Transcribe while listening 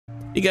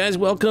Hey guys,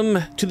 welcome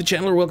to the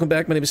channel, or welcome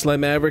back. My name is Sly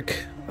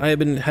Maverick. I have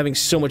been having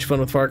so much fun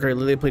with Far Cry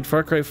lately. I played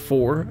Far Cry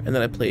 4, and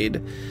then I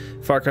played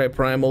Far Cry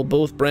Primal,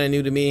 both brand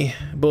new to me.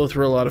 Both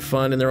were a lot of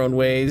fun in their own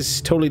ways.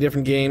 Totally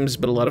different games,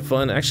 but a lot of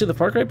fun. Actually, the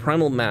Far Cry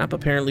Primal map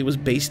apparently was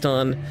based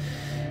on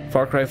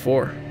Far Cry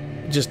 4,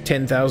 just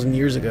 10,000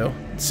 years ago.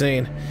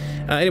 Insane.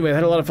 Anyway, I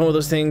had a lot of fun with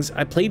those things.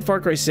 I played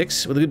Far Cry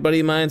 6 with a good buddy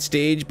of mine on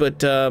stage,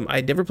 but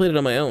I never played it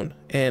on my own,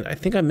 and I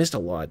think I missed a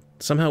lot.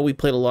 Somehow we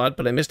played a lot,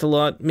 but I missed a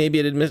lot. Maybe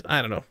I didn't miss...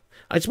 I don't know.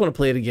 I just want to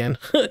play it again.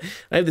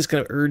 I have this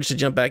kind of urge to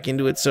jump back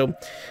into it, so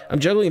I'm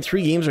juggling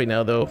 3 games right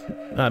now, though.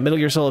 Metal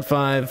Gear Solid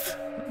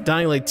 5,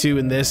 Dying Light 2,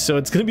 and this, so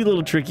it's going to be a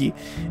little tricky.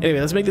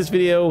 Anyway, let's make this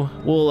video.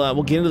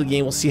 We'll get into the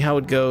game. We'll see how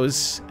it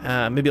goes.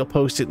 Maybe I'll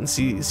post it and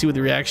see what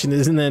the reaction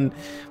is, and then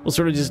we'll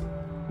sort of just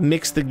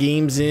mix the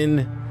games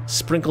in,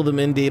 sprinkle them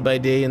in day by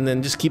day, and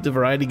then just keep the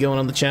variety going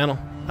on the channel.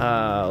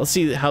 Let's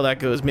see how that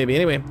goes, maybe.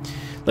 Anyway,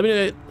 let me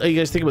know how you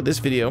guys think about this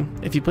video.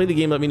 If you played the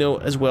game, let me know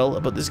as well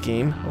about this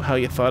game, or how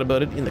you thought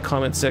about it in the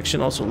comments section.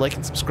 Also, like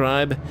and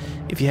subscribe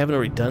if you haven't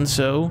already done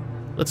so.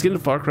 Let's get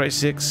into Far Cry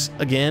 6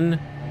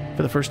 again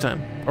for the first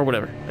time, or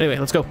whatever. Anyway,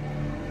 let's go.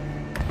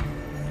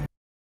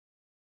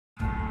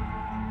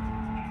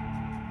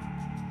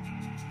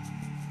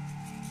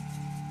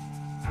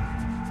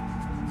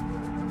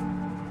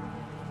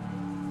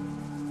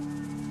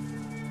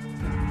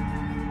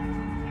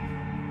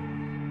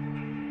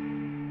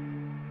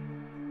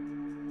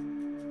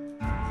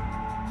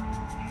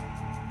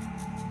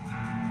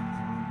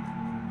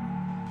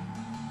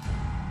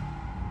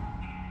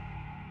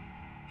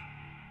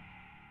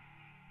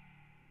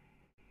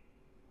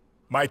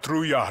 My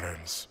true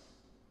Yarans,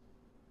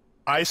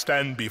 I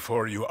stand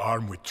before you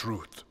armed with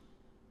truth.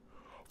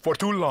 For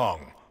too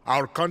long,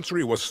 our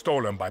country was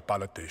stolen by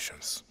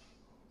politicians.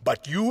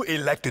 But you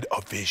elected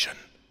a vision,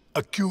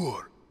 a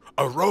cure,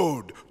 a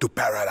road to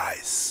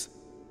paradise.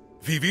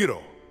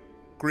 Viviro,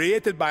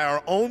 created by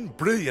our own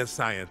brilliant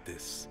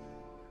scientists.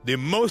 The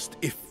most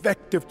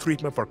effective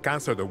treatment for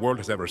cancer the world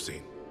has ever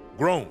seen.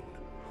 Grown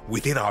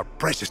within our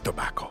precious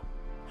tobacco.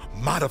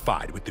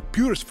 Modified with the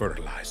purest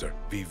fertilizer,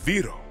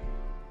 Viviro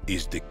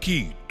is the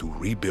key to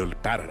rebuild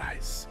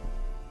paradise.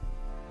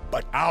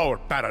 But our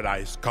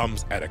paradise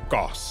comes at a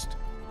cost.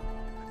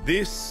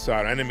 This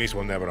our enemies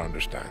will never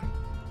understand.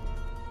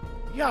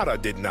 Yara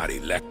did not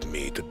elect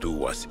me to do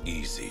what's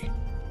easy,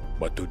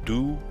 but to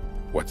do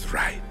what's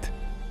right.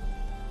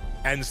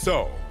 And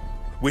so,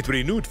 with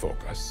renewed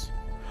focus,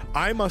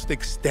 I must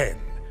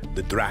extend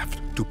the draft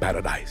to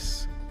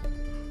paradise.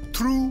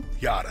 True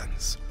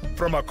Yarans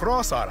from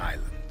across our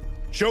island,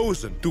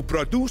 chosen to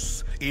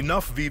produce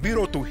enough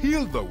Viviro to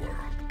heal the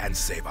world and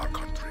save our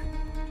country.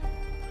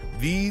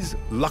 These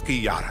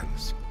lucky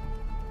Yarans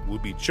will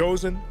be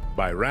chosen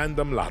by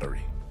random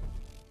lottery.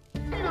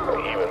 Even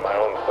my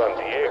own son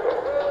Diego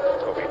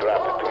will be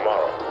drafted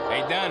tomorrow.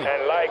 Hey, Danny.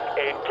 And like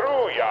a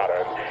true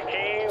Yaran,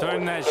 he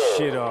turn that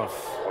shit off.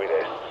 With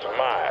a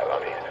smile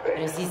on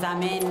his face.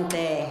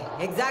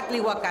 Precisamente. Exactly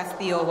what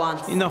Castillo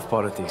wants. Enough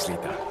politics,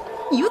 Lita.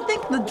 You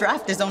think the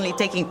draft is only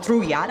taking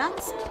true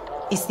Yarans?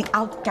 It's the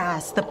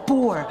outcasts, the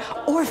poor,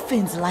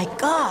 orphans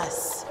like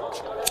us.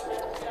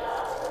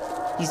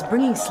 He's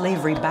bringing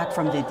slavery back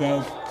from the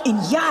dead. In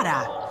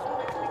Yara,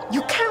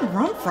 you can't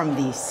run from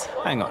this.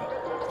 Hang on.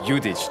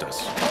 You ditched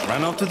us.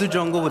 Ran off to the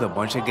jungle with a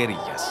bunch of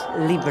guerrillas.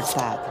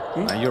 Libertad.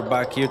 Now you're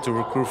back here to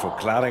recruit for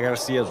Clara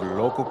Garcia's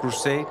local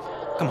crusade?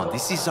 Come on,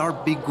 this is our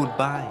big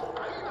goodbye.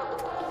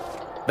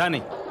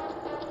 Danny,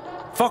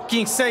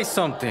 fucking say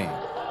something.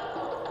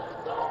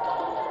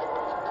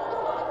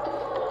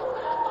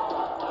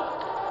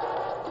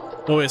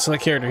 Oh wait,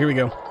 select character, here we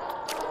go.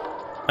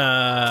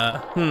 I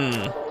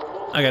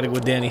gotta go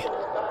with Danny.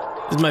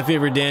 This is my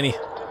favorite Danny.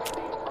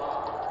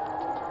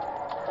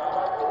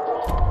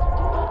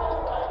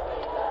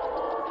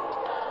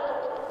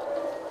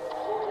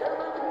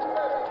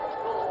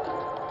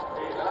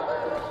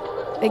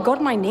 They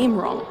got my name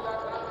wrong.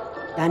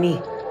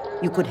 Danny,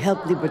 you could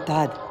help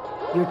Libertad.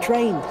 You're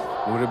trained.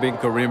 You would have been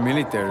career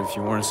military if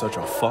you weren't such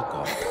a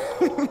fuck-up.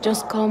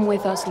 Just come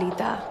with us,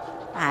 Lita.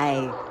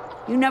 Aye.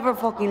 You never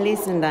fucking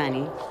listen,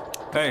 Danny.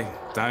 Hey,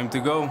 time to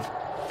go.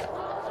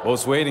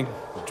 Boss waiting.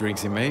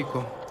 Drinks in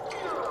Mexico.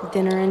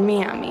 Dinner in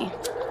Miami.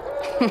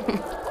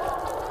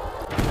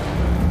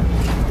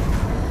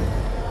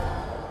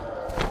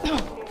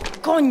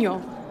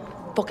 Coño!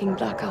 Fucking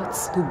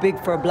blackouts. Too big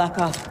for a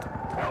blackout.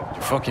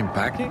 You fucking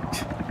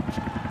package?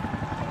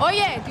 Oh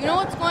yeah, do you know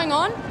what's going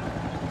on?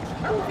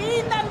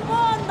 Draftees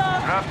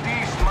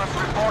must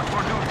report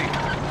for duty.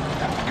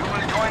 You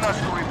will join us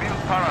to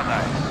rebuild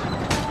paradise.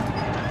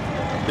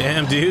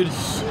 Damn, dude.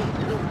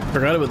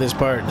 Forgot about this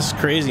part. This is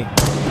crazy.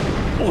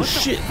 Oh,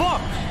 shit.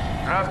 Fuck!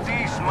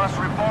 Draftees must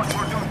report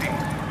for duty.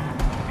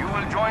 You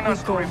will join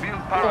us to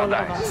rebuild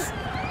paradise.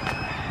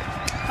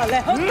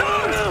 Alejo,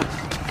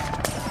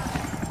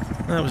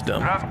 That was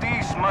dumb.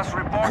 Draftees must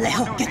report for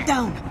Alejo, duty. get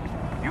down.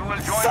 You will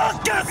join us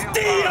to rebuild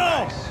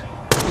paradise.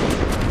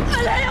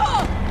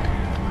 Alejo!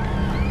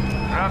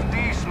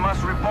 Draftees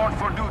must report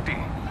for duty.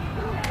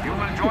 You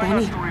will join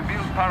Danny, us to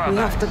rebuild we paradise.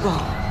 have to go.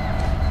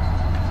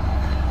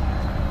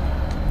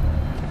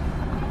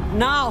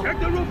 Now!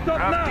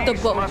 The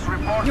boat.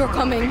 You're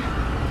coming.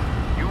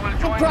 You will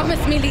join Promise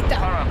us me, in Lita.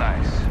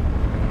 paradise.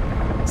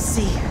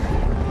 See.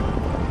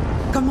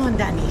 Come on,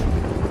 Danny.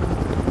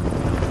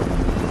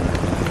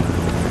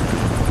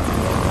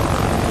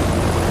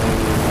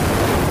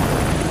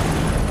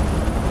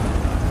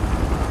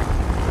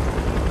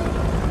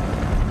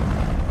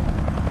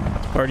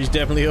 Party's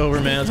definitely over,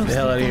 man. Let's get the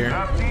hell out of here.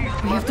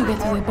 We have to get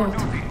to the boat.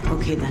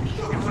 Okay, Danny.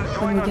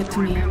 When we get to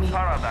Miami.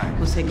 Paradise.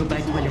 We'll say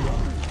goodbye to Elena.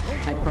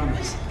 I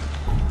promise.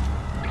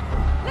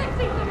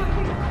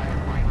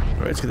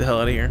 Alright, let's get the hell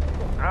out of here.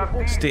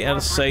 Stay out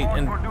of sight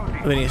and...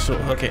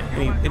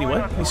 Any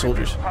what? Any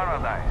soldiers?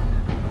 Paradise.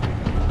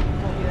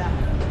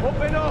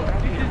 Open up!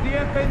 This is the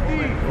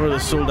FND! Where are the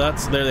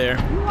soldats? They're there.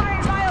 You are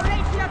in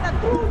violation of the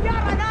true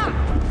Yara!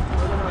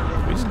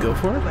 Can we just go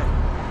for it?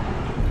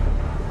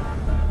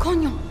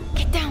 Coño,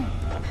 get down.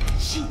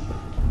 Shit.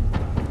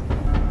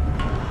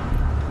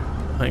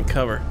 Behind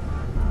cover.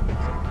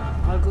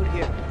 All good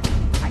here.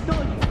 I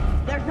told you,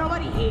 there's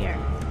nobody here.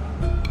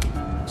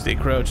 Stay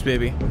crouched,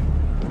 baby.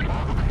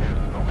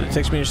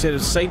 Detects me in your state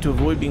of sight to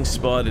avoid being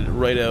spotted.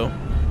 Righto.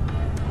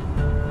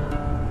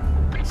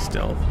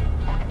 Stealth.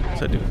 What's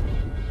that do?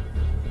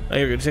 Oh,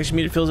 here we go. Detection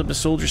meter fills up as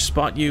soldiers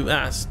spot you.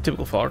 Ah, it's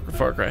typical Far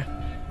Cry.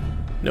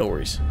 No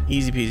worries.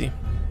 Easy peasy.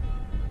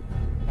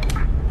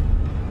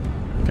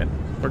 Okay,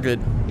 we're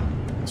good.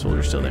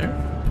 Soldier's still there.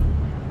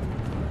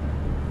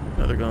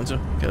 No, they're gone, so.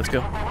 Okay, let's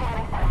go.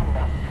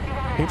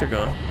 I think they're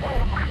gone.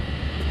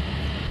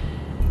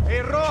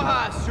 Hey,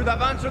 Rojas should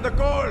have answered the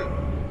call.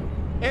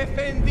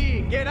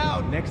 FND, get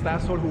out! Next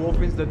asshole who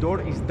opens the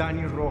door is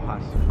Danny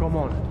Rojas. Come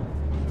on.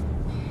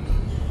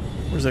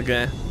 Where's that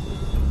guy?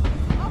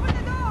 Open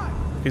the door!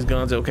 He's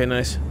gone, so okay,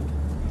 nice.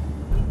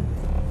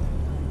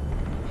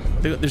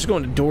 They're just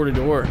going door to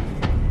door.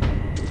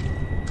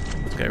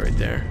 This guy right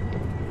there.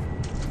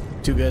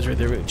 Two guys right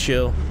there, really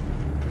chill.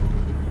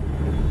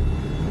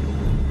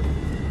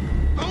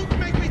 Don't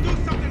make me do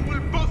something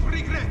we'll both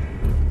regret!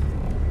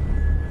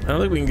 I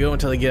don't think we can go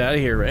until they get out of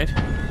here, right?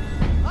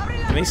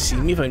 Can they see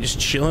me if I'm just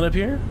chilling up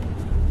here?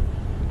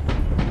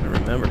 I don't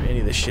remember any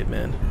of this shit,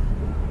 man.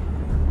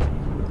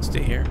 Let's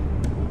stay here.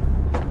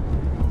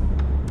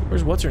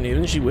 Where's what's her name?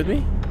 Isn't she with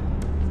me?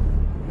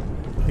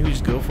 I think we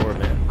just go for it,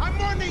 man. I'm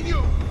warning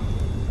you!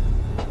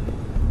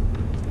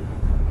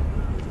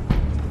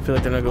 I feel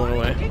like they're not going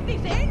away. Kick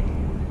this in?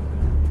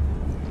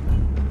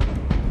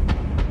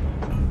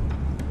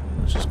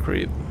 Let's just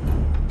creep.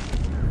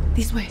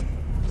 This way.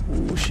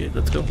 Oh shit,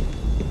 let's go.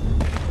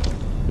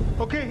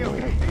 Okay.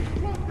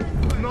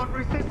 I'm not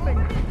resisting.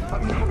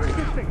 I'm not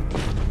resisting.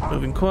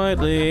 Moving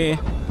quietly.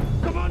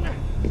 Come on.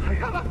 I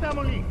have a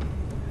family.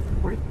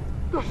 Wait.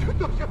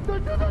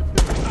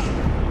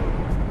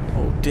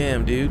 Oh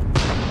damn, dude.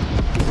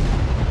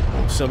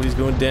 Oh, somebody's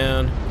going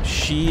down.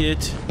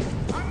 Shit.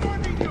 I'm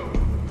warning you.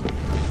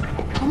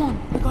 Come on,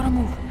 we gotta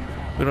move.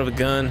 We don't have a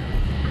gun.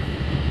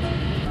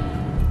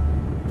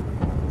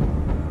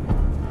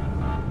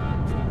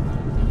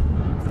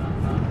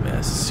 Man,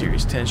 this is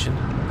serious tension.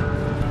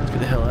 Let's get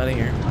the hell out of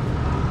here.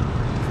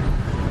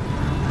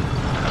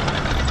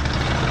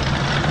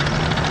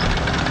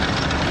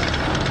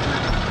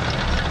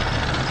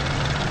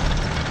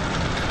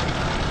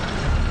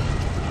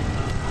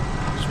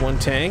 There's one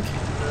tank.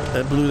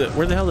 That blew that.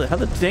 Where the hell? How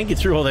did the tank get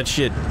through all that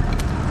shit?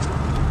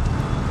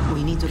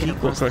 We need to get Well,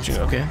 across crouching.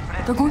 that. Okay.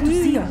 They're going to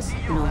see us.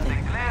 No,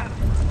 they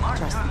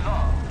trust me.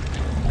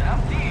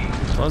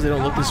 As long as they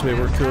don't look this way,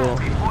 we're cool.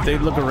 If they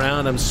look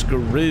around, I'm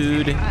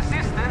screwed.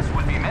 Resistance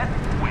will be met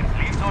with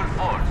lethal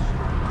force.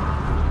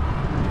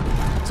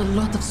 It's a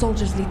lot of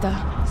soldiers, Lita.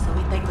 So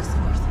we take the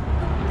north.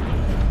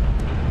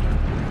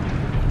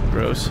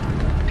 Gross.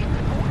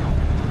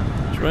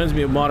 Which reminds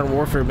me of Modern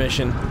Warfare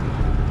mission.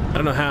 I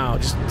don't know how,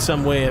 just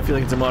some way I feel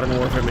like it's a Modern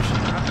Warfare mission.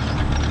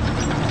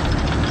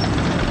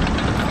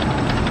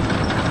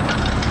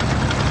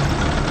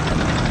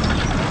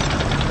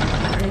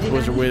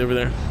 Boys are way over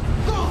there.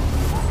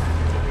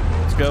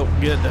 Let's go.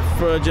 Get the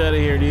fudge out of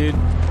here, dude.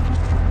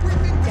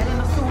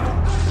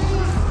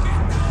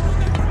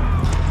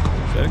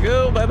 Gotta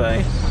go.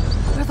 Bye-bye.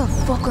 Where the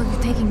fuck are you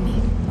taking me? I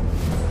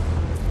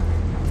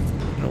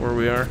don't know where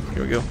we are.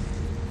 Here we go.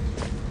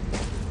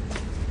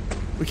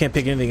 We can't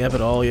pick anything up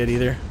at all yet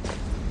either.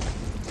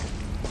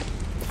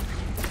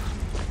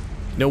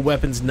 No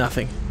weapons,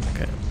 nothing.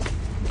 Okay.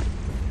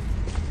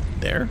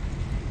 There?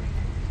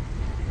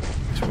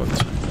 Let's run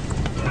this way.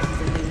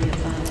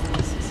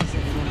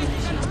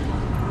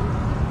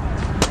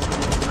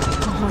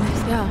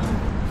 Cojones, yeah.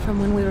 From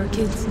when we were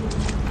kids.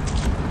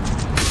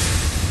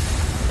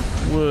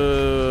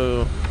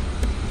 Whoa.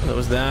 What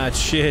was that?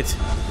 Shit.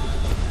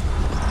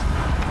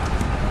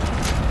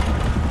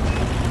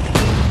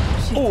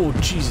 Oh,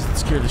 Jesus, that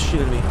scared the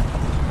shit out of me.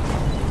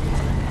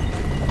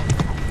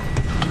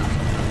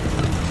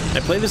 I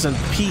played this on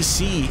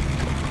PC,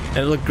 and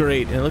it looked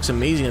great, and it looks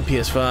amazing on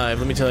PS5,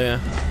 let me tell ya.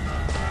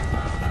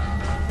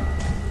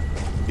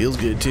 Feels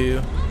good,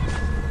 too.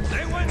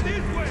 They went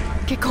this way.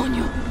 ¿Qué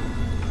coño?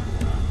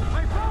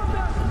 I found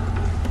them.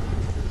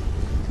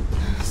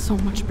 So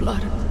much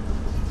blood.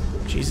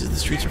 Jesus, the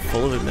streets are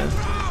full of it, man.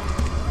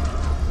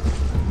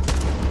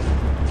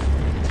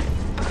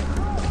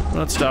 I'm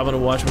not stopping to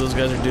watch what those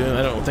guys are doing.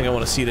 I don't think I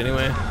want to see it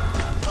anyway.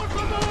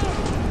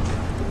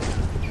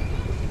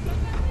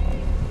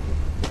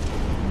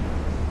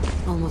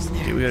 Almost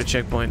there. Okay, we got a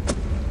checkpoint.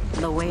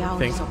 The way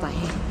out is up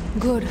ahead.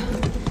 Good.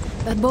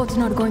 That boat's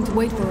not going to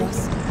wait for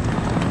us.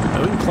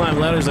 We can climb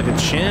ladders like a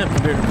champ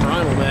compared to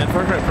Primal, man.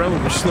 Far Cry Primal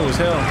was slow as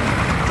hell.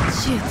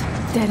 Shit.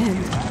 Dead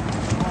end.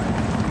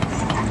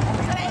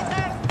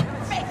 Traitors!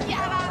 Fake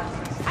Yara!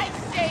 I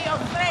say you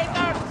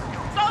traitors!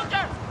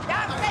 Soldier!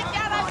 Fake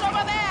Yara's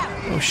over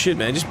there! Oh shit,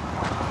 man.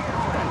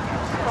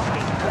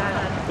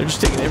 They're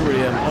just taking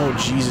everybody out. Oh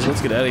Jesus,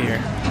 let's get out of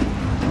here.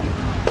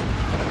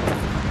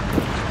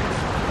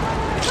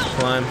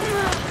 Climb.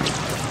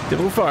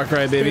 Typical Far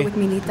Cry, baby. With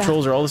me, Lita.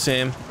 Controls are all the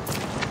same.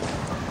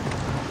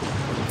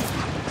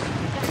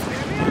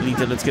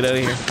 Lita, let's get out of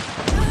here.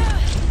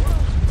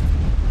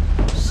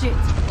 Shit.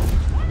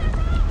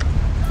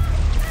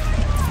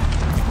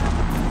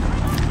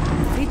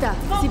 Rita,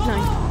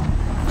 zipline.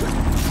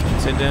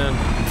 Sit down.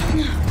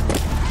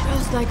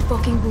 Feels like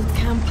fucking boot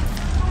camp.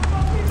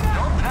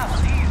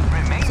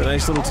 It's a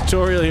nice little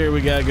tutorial here we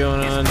got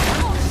going on.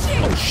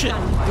 Oh shit.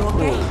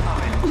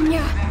 Whoa.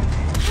 Yeah.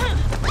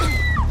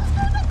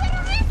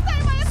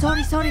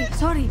 Sorry.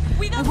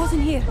 I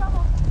wasn't here.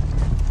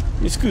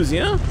 Mi scusi,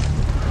 huh?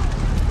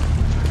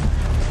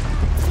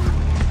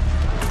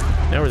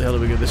 Now where the hell do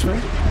we go? This way?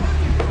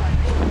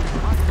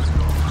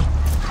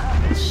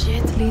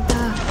 Shit,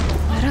 Lita.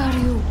 Where are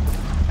you?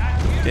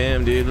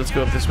 Damn, dude. Let's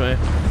go up this way.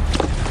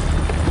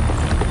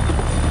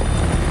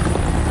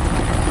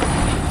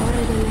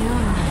 Torre de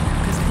Leon.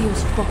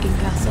 Castillo's fucking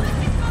castle.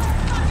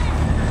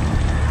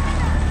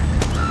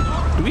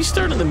 Do we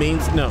start on the main?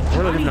 No,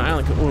 we're on a different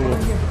island.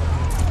 Whoa.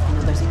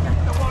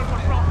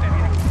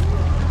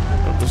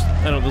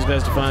 I don't want those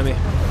guys to find me. Get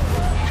the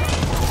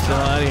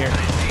hell out of here.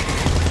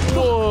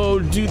 Whoa,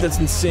 dude, that's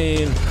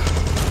insane.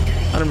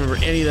 I don't remember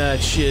any of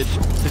that shit.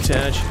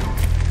 Detach.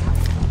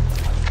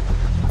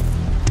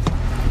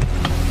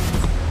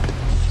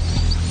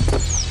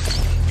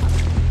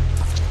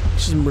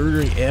 She's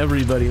murdering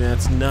everybody, man.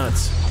 It's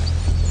nuts.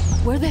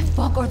 Where the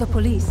fuck are the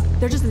police?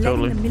 They're just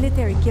letting the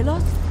military kill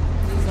us?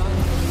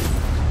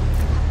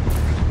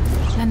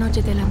 La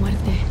noche de la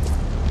muerte.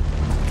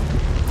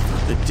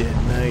 The dead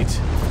night.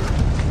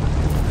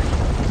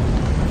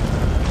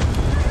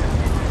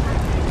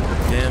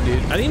 Damn, dude.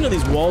 I didn't even know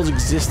these walls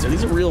existed.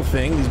 These are a real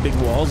thing, these big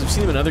walls. I've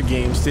seen them in other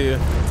games, too.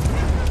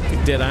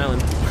 Like Dead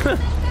Island.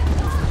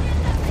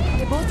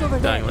 The boat's over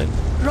there. Island.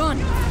 Run.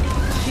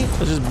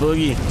 Let's just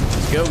boogie.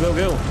 Let's go.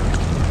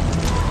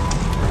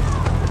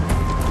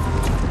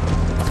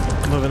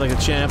 Moving like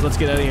a champ. Let's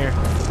get out of here.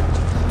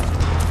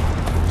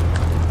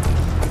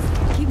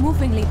 Keep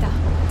moving, Lita.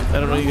 I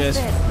don't know you guys.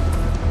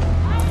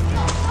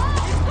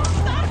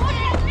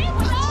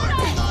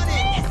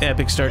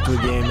 Epic start to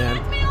a game, man.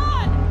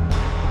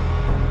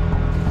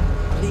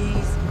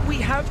 We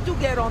have to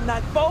get on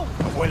that boat.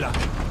 Abuela,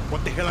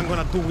 what the hell I'm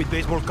gonna do with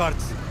baseball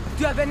cards? Do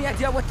you have any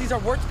idea what these are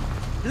worth?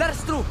 Let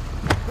us through.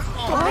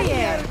 Oh,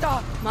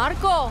 yeah.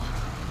 Marco.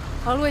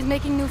 Always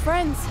making new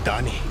friends.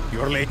 Danny,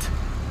 you're late.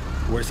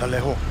 Where's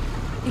Alejo?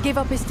 He gave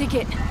up his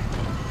ticket.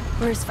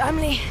 For his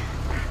family.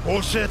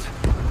 Bullshit.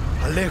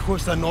 Alejo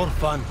is an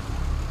orphan.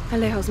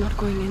 Alejo's not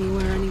going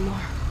anywhere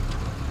anymore.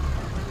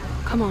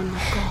 Come on,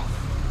 Marco.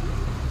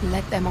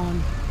 Let them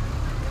on.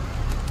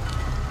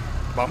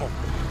 Vamos.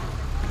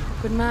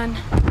 Good man.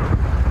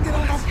 Get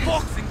on that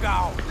boxing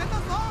gown. Let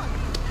us on.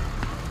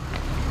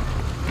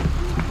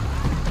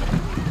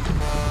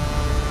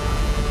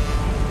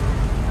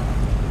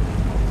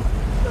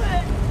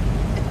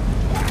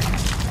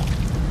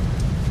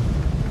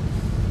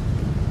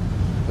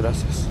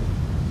 Gracias.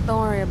 Don't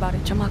worry about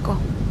it, chamaco.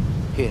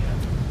 Here.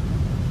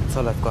 That's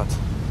all I've got.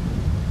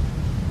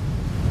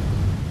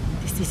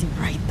 This isn't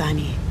right,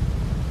 Danny.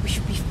 We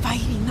should be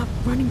fighting, not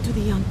running to the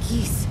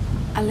Yankees.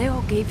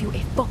 Alejo gave you a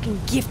fucking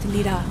gift,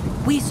 Lira.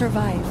 We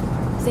survived.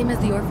 Same as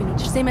the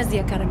orphanage, same as the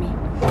academy.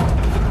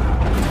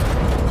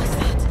 What's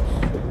that?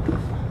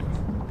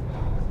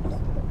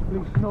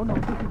 No, this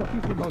is a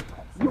peaceful boat.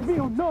 You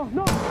mío,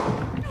 no!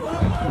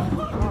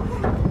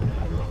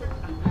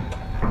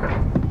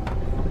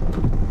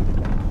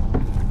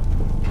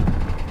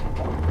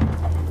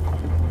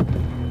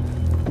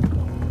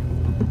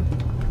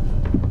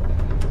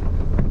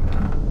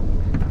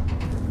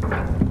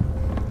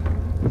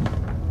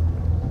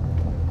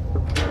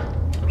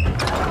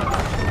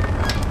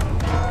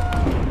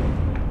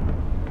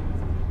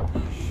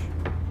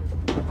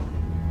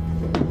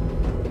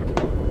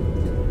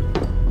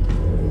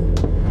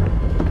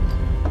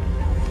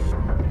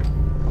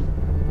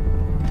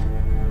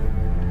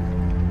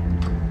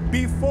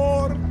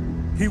 Before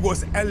he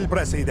was El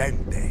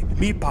Presidente,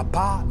 mi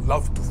papa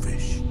loved to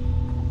fish.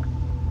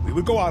 We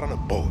would go out on a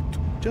boat,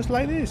 just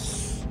like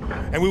this,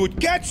 and we would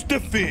catch the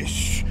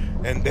fish,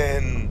 and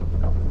then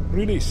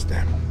release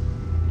them.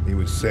 He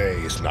would say,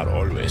 it's not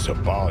always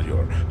about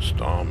your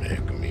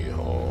stomach,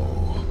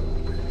 mijo.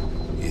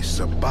 It's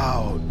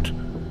about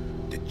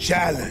the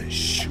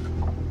challenge.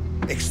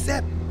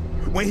 Except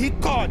when he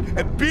caught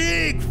a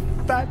big,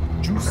 fat,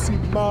 juicy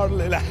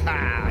marlin,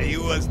 he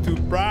was too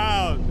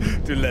proud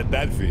to let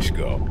that fish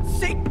go.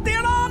 Si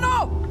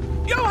tirano!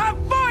 You have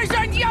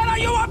poisoned Yara!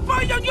 You have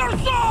poisoned your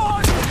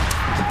soul!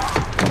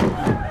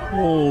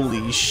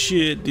 Holy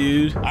shit,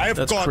 dude.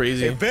 That's caught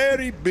crazy. A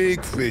very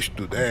big fish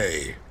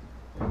today.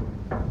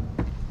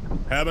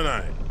 Have a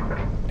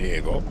night,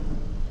 Diego.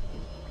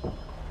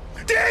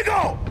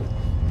 Diego!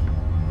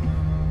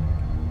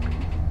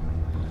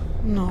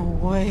 No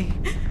way.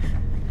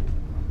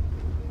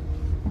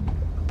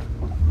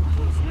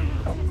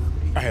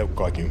 I have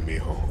caught you,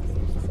 mijo.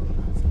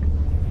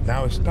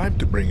 Now it's time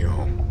to bring you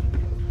home.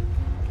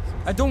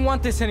 I don't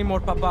want this anymore,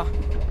 Papa.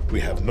 We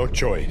have no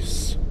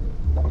choice.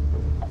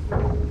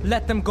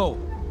 Let them go.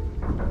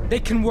 They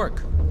can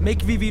work. Make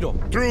Viviro.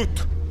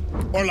 Truth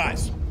or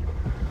lies?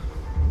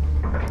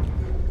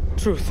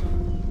 Truth.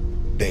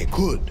 They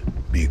could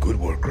be good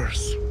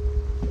workers.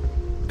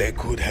 They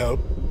could help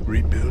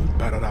rebuild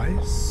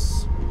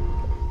paradise.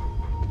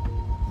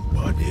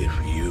 But if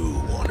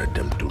you wanted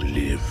them to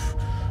live,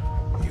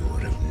 you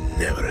would have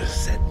never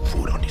set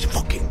foot on this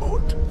fucking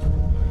boat.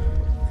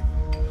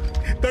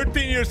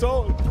 13 years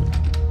old.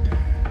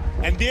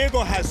 And Diego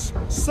has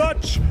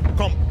such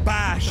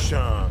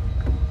compassion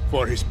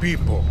for his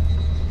people.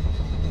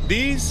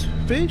 These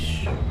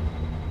fish,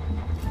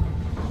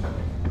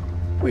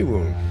 we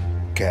will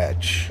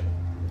catch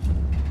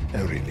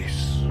and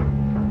release.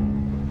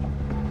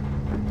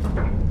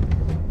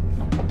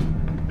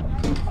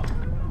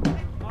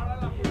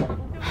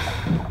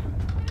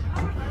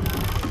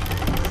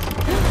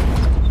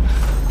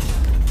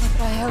 What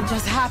the hell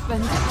just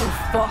happened? We're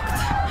fucked.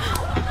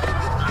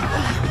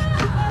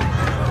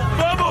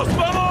 ¡Vamos,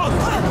 vamos!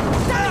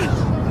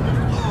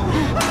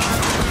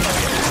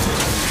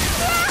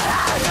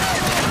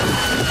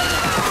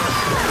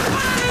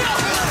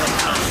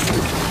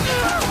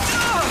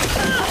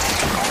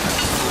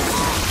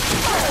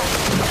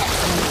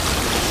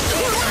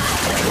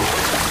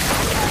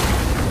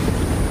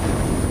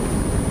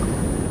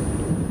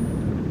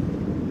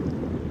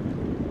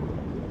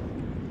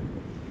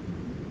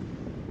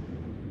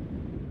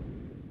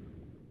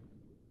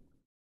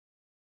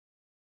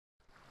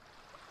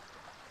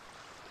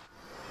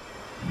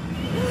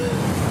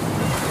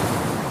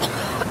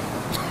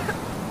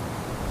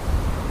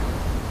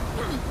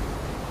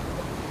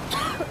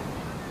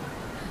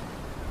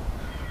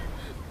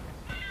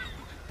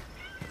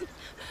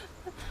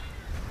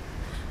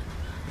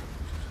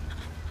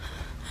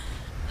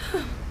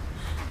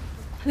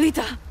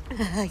 Lita!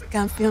 I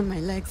can't feel my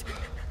legs.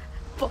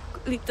 Fuck,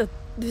 Lita.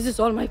 This is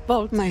all my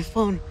fault. My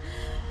phone.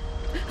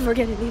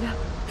 Forget it, Lita.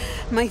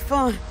 My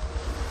phone.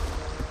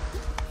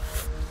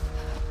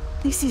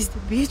 This is the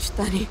beach,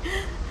 Danny.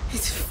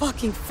 It's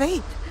fucking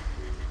fate.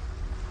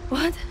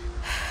 What?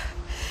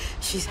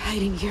 She's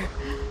hiding here.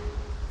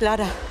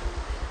 Clara,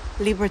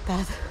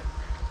 Libertad,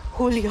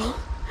 Julio.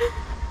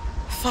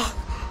 Fuck,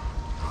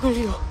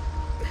 Julio.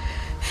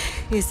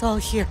 It's all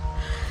here.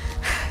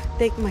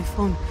 Take my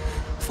phone.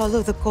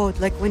 Follow the code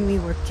like when we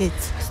were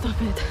kids. Stop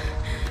it.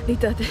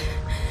 Lita.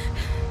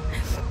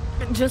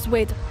 Just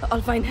wait.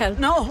 I'll find help.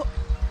 No!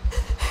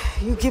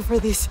 You give her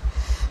this.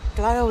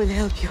 Clara will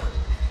help you.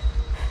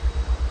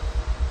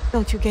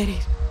 Don't you get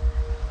it?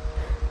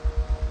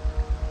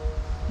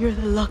 You're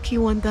the lucky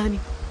one, Danny.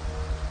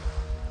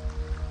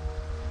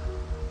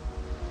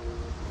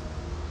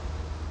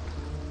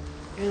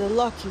 You're the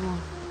lucky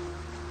one.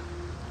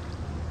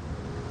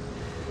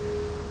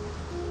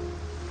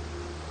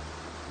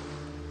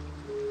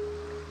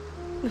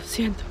 Lo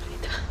siento,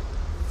 Lita.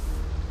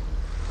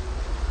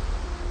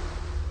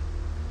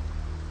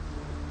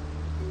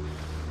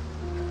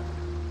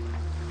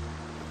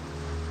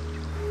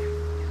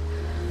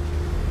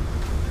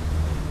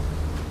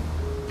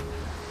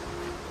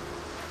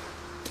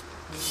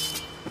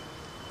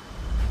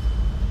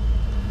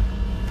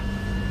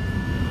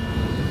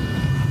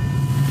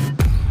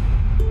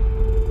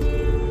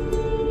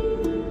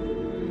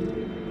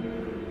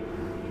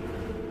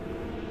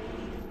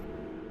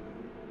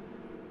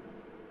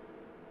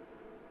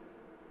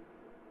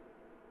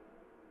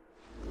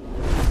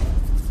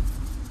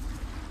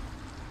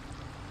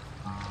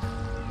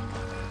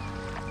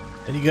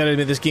 And you gotta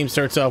admit, this game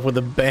starts off with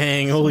a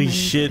bang. Holy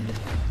shit.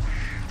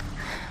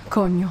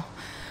 Coño.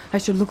 I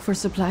should look for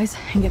supplies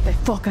and get the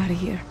fuck out of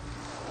here.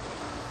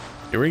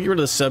 Yeah, we're gonna get rid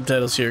of the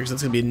subtitles here because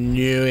that's gonna be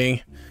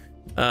annoying.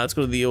 Let's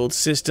go to the old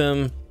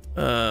system.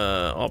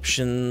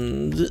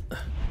 Options.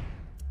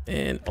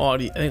 And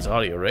audio. I think it's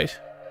audio, right?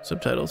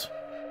 Subtitles.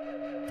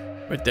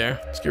 Right there.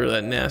 Let's get rid of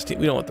that nasty.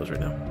 We don't want those right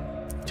now.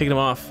 Taking them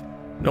off.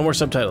 No more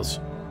subtitles.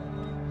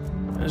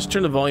 Let's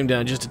turn the volume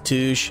down just a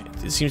touch.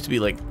 It seems to be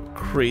like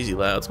crazy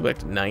loud. Let's go back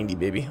to 90,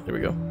 baby. There we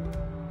go.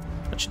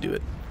 That should do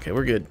it. Okay,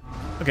 we're good.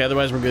 Okay,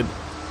 otherwise we're good.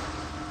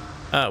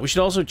 We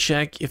should also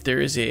check if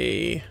there is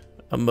a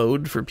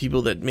mode for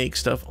people that make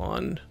stuff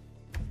on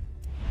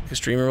like a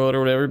streamer mode or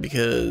whatever,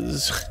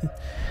 because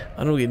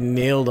I don't get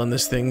nailed on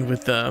this thing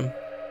with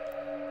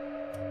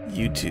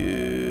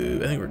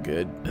YouTube. I think we're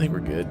good. I think we're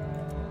good.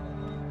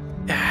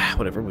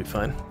 whatever, we'll be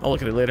fine. I'll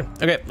look at it later.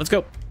 Okay, let's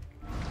go.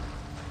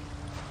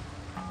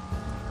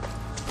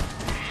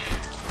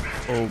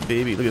 Oh,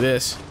 baby, look at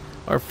this.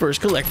 Our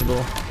first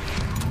collectible.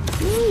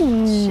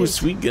 Ooh,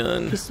 sweet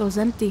gun. Pistol's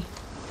empty.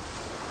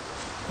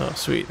 Oh,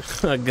 sweet.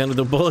 A gun with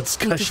the bullets.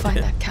 Need to find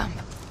that camp.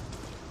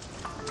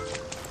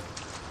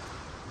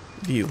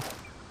 View.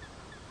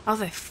 How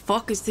the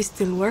fuck is this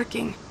still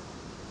working?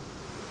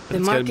 The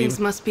markings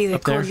must be the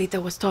code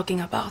Lita was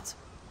talking about.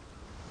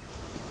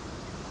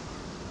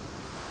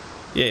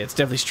 Yeah, it's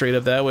definitely straight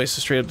up that way.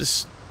 So straight up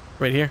this,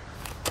 right here.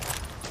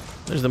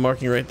 There's the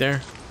marking right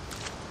there.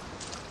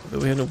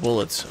 But we have no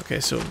bullets. Okay,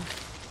 so...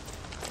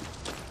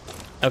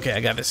 Okay,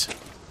 I got this.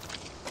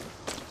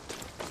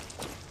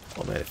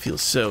 Oh man, it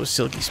feels so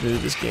silky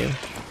smooth, this game.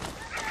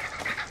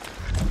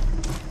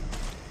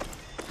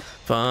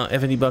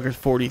 F&D Bunker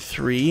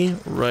 43.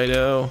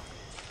 Righto.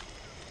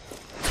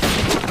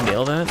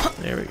 Nail that.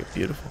 There we go.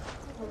 Beautiful.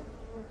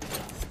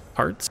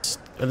 Hearts.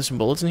 Are there some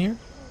bullets in here?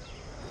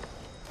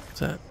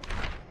 What's that?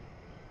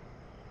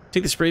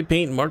 Take the spray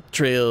paint and mark the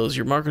trails.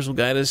 Your markers will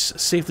guide us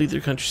safely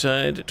through the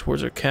countryside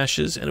towards our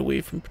caches and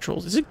away from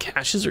patrols. Is it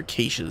caches or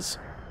caches?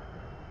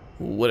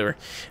 Whatever.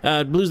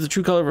 Blue's the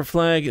true color of our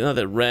flag, not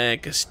that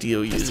rag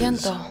Castillo uses.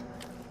 Siento.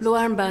 Blue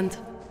armband.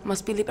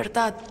 Must be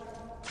Libertad.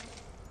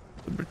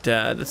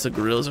 Libertad, that's the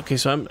gorillas. Okay,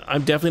 so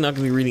I'm definitely not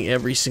going to be reading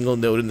every single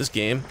note in this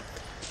game.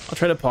 I'll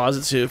try to pause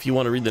it, so if you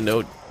want to read the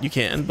note, you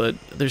can, but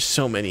there's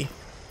so many.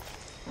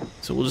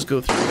 So we'll just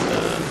go through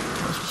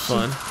this for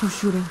fun. Who's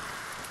shooting?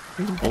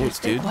 Bullets,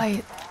 dude.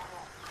 Quiet.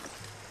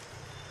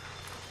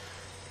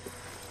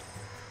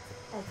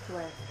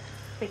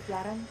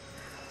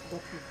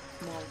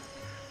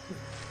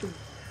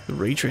 The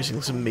ray tracing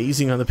looks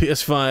amazing on the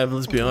PS5,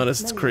 let's be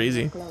honest, it's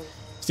crazy.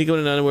 Sneak out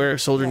and unaware,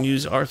 soldier and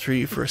use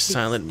R3 for a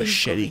silent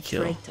machete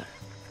kill.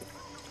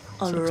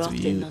 All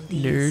rotten on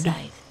the nerd.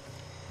 inside.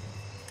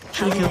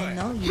 I don't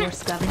know you are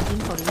scavenging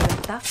for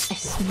Libertad. A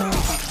small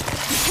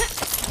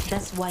one.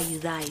 That's why you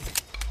died.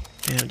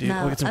 Damn, dude,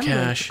 Now, we'll get some I'm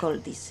cash. going to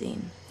call this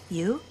in.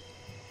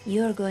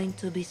 You're going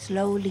to be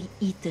slowly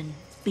eaten,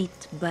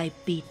 bit by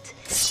bit.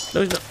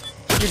 No, he's not.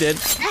 You're dead.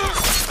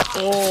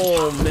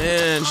 Oh,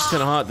 man, she's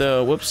kind of hot,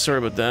 though. Whoops, sorry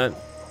about that.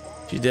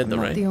 She's dead, though,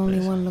 Not right? the only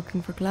Nice. one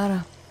looking for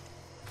Clara.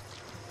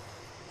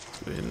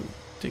 Go ahead and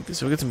take this.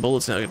 So we get some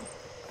bullets now. Get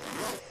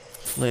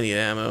plenty of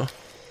ammo.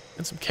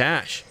 And some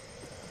cash.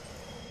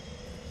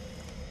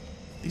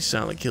 These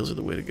silent kills are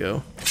the way to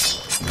go.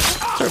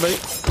 Sorry, buddy.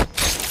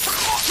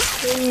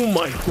 Oh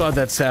my god,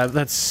 that's sad.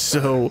 That's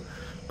so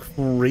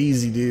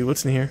crazy, dude.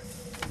 What's in here?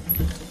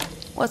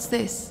 What's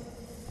this?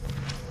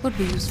 Would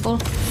be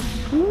useful.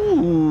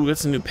 Ooh, got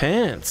some new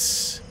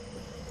pants.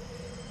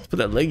 Let's put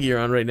that leg gear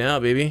on right now,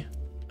 baby.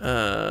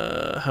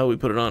 How we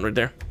put it on? Right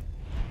there.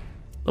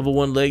 Level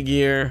 1 leg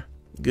gear.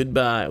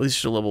 Goodbye. At least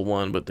it's a level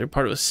 1, but they're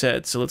part of a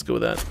set, so let's go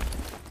with that.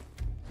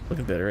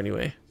 Looking better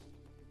anyway.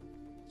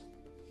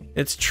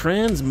 It's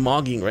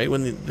transmogging, right?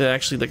 When that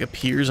actually like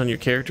appears on your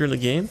character in the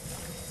game.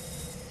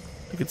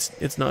 Like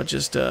it's not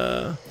just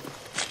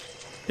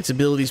its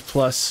abilities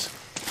plus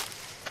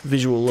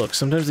visual look.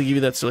 Sometimes they give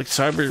you that. So like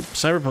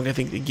Cyberpunk, I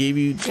think they gave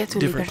you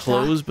different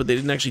clothes, but they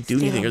didn't actually do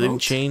anything, or they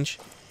didn't change.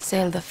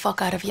 Sail the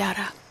fuck out of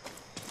Yara.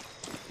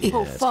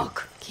 Oh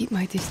fuck! Keep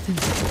my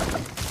distance.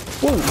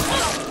 Whoa!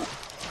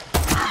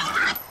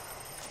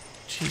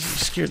 Jeez, you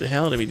scared the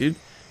hell out of me, dude.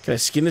 Can I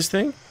skin this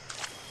thing?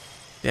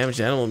 Damaged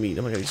animal meat.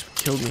 Oh my god, he just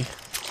killed me.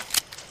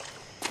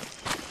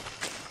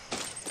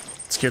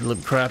 Scared the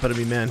living crap out of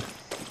me, man.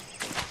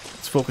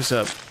 Let's focus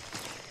up.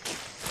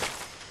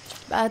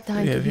 Bad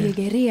time to be a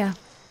guerrilla.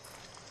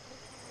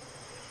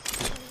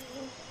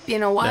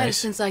 Been a while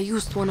since I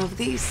used one of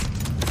these.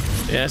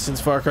 Yeah, since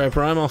Far Cry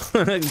Primal.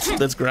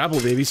 Let's grapple,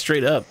 baby,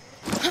 straight up.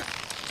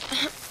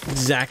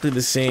 Exactly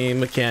the same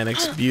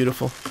mechanics.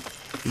 Beautiful.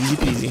 Easy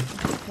peasy.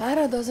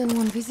 Clara doesn't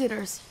want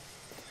visitors.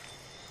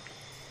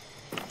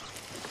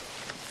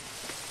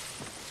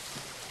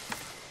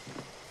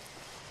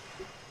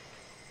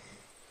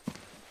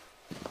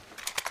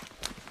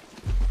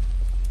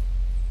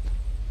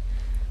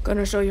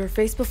 Gonna show your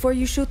face before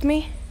you shoot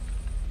me?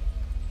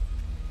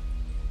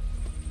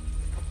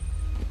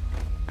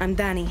 I'm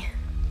Danny,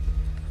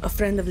 a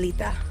friend of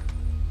Lita.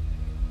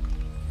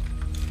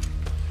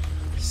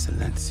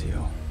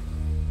 Silencio.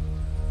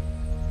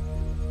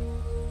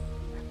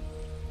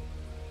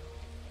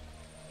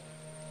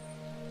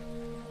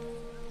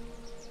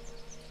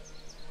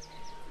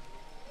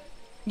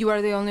 You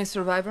are the only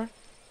survivor?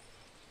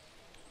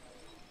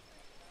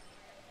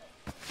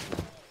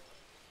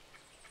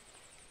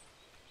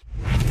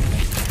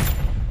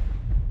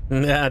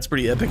 Yeah, it's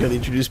pretty epic how they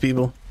introduce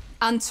people.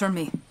 Answer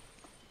me.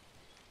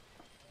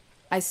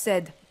 I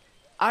said,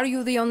 are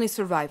you the only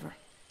survivor?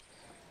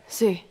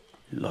 Si.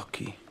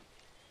 Lucky.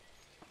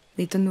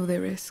 Lita knew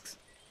the risks.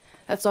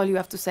 That's all you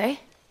have to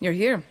say? You're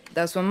here.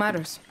 That's what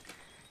matters.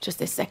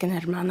 Just a second,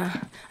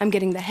 hermana. I'm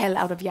getting the hell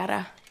out of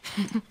Yara.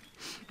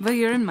 But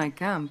you're in my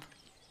camp.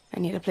 I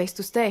need a place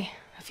to stay.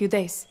 A few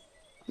days.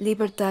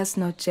 Libertad's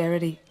no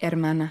charity,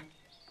 hermana.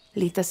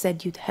 Lita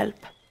said you'd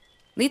help.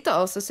 Lita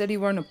also said you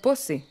weren't a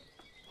pussy.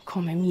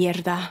 Come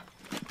mierda.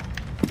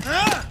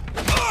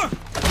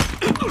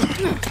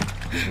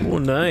 Oh,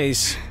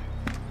 nice.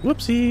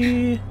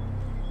 Whoopsie.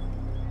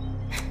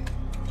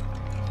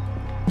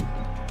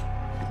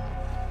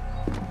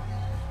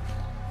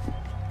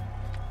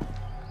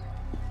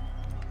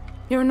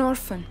 You're an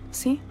orphan,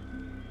 see?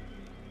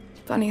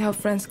 Funny how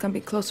friends can be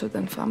closer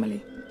than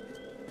family.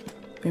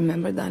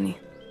 Remember, Dani,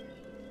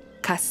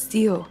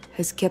 Castillo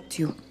has kept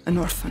you an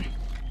orphan.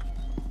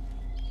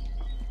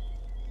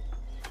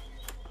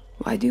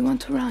 Why do you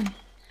want to run?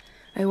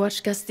 I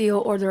watched Castillo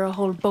order a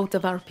whole boat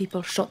of our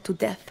people shot to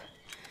death.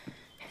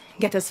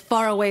 Get as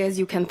far away as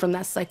you can from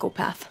that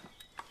psychopath.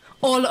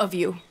 All of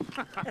you.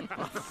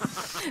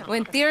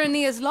 When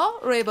tyranny is law,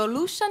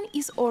 revolution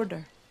is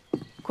order.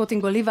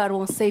 Quoting Bolivar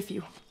won't save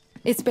you.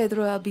 It's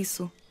Pedro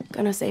Albizu.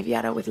 Gonna save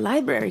Yara with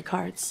library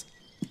cards.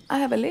 I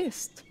have a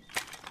list.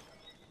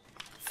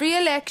 Free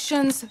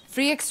elections,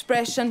 free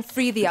expression,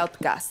 free the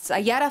outcasts. A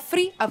Yara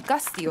free of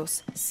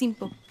Castillos.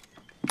 Simple.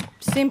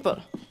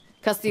 Simple.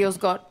 Castillo's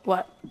got,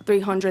 what,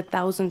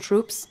 300,000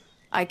 troops?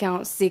 I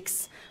count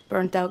 6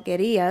 burnt-out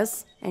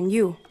guerrillas, and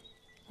you,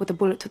 with a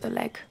bullet to the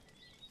leg.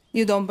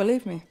 You don't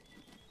believe me?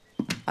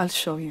 I'll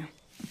show you.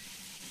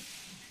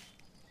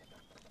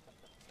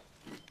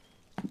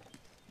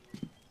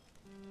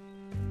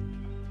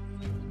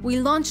 We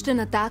launched an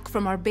attack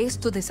from our base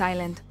to this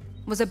island.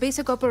 It was a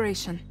basic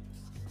operation.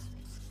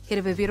 Hit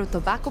a Viviro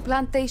tobacco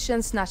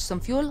plantation, snatch some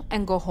fuel,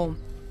 and go home.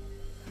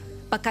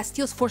 But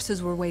Castillo's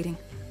forces were waiting.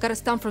 Got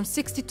us down from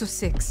 60 to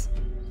 6.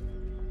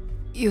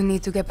 You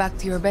need to get back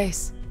to your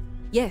base.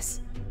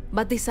 Yes,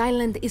 but this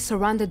island is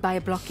surrounded by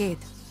a blockade.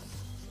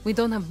 We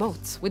don't have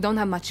boats, we don't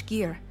have much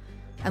gear.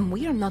 And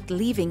we are not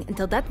leaving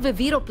until that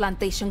Viviro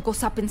plantation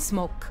goes up in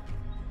smoke.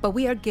 But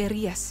we are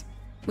guerrillas.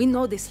 We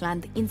know this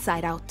land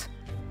inside out.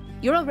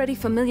 You're already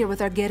familiar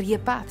with our guerrilla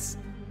paths.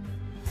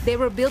 They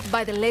were built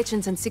by the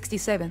legends in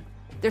 67.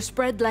 They're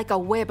spread like a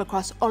web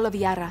across all of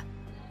Yara.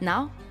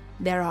 Now,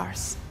 they're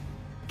ours.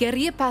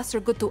 Guerrilla paths are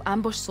good to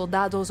ambush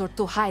soldados or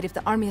to hide if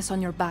the army is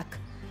on your back.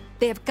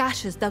 They have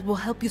caches that will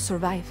help you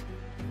survive.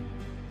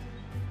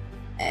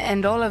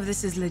 And all of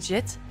this is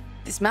legit?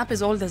 This map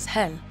is old as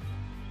hell.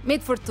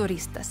 Made for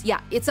turistas. Yeah,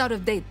 it's out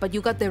of date, but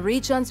you got the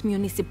regions,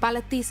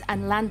 municipalities,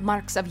 and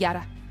landmarks of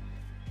Yara.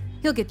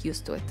 You'll get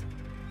used to it.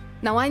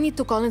 Now I need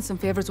to call in some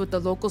favors with the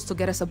locals to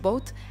get us a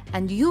boat,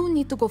 and you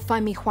need to go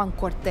find me Juan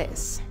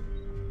Cortez.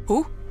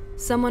 Who?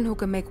 Someone who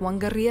can make one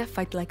guerrilla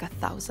fight like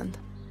 1,000.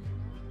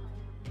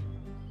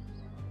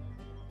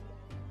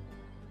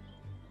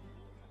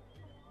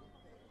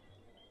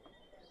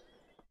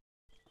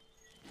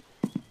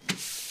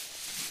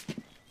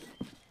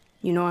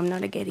 You know I'm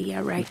not a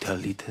guerrilla, right?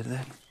 Talita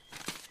then?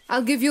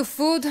 I'll give you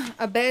food,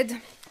 a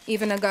bed,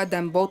 even a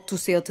goddamn boat to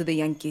sail to the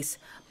Yankees.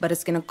 But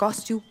it's gonna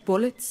cost you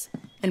bullets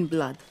and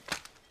blood.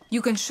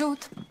 You can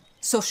shoot,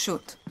 so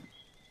shoot.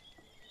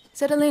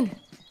 Settle in,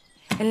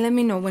 and let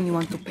me know when you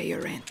want to pay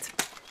your rent.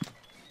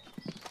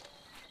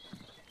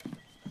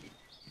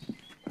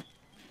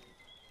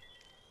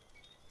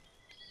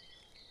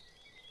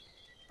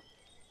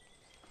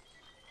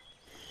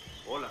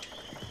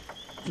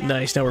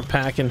 Nice, now we're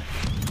packing.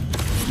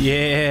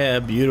 Yeah,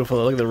 beautiful.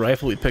 Look at the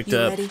rifle we picked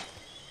up. Ready?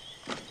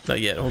 Not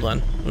yet, hold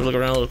on. I'm gonna look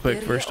around a little quick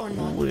Ready first. or Ooh,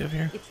 not, what do we have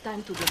here? It's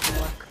time to get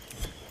to work.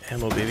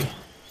 Ammo, baby.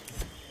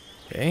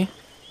 Okay,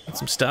 got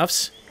some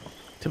stuffs.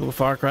 Typical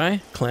Far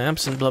Cry.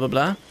 Clamps and blah, blah,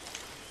 blah.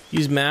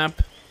 Use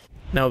map.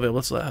 Now available.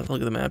 Let's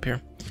look at the map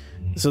here.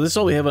 So this is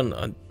all we have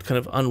on kind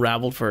of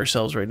unraveled for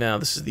ourselves right now.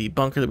 This is the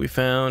bunker that we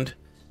found.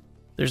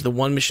 There's the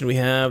one mission we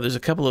have. There's a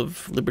couple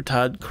of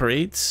Libertad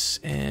crates.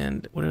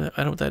 And what are, I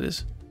don't know what that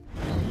is.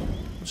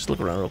 Let's just look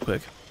around real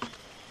quick.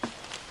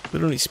 We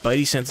don't need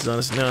spidey senses on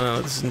us.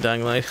 No, this isn't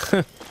Dying Light.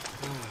 What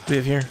do we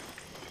have here?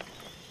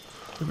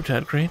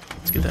 Libertad crate.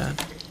 Let's get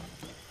that.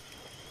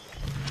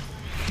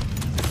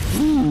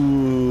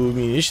 Ooh,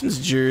 munitions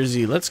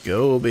jersey. Let's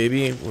go,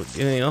 baby.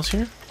 Anything else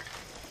here?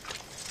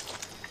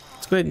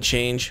 Let's go ahead and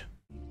change.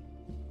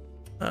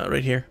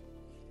 Right here.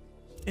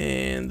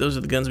 And those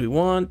are the guns we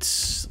want.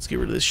 Let's get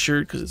rid of this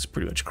shirt because it's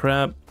pretty much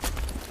crap.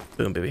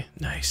 Boom, baby.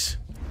 Nice.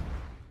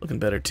 Looking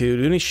better too. Do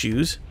we have any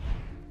shoes?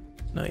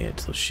 Not yet.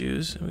 Those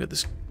shoes. We got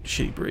this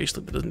shitty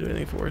bracelet that doesn't do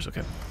anything for us.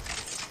 Okay.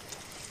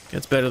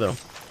 That's better though. I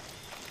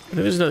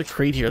think there's another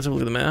crate here. Let's have a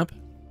look at the map.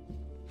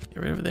 Yeah,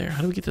 right over there.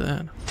 How do we get to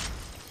that?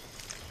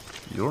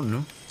 You don't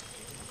know.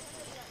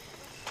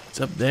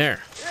 It's up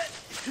there.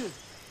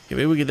 Okay,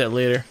 maybe we get that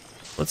later.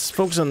 Let's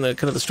focus on the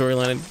kind of the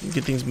storyline and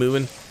get things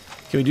moving.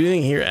 Can we do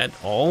anything here at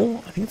all?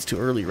 I think it's too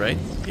early, right?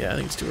 Yeah, I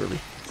think it's too early.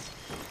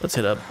 Let's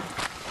head up.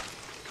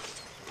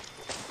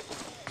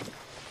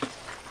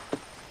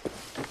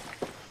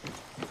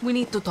 We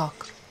need to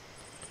talk.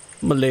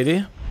 My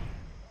lady.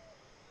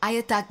 I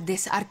attacked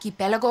this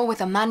archipelago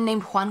with a man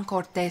named Juan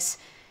Cortez.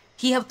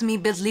 He helped me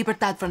build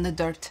Libertad from the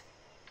dirt.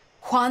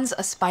 Juan's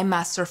a spy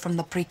master from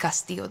the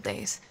pre-Castillo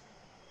days.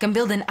 Can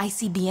build an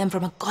ICBM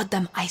from a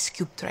goddamn ice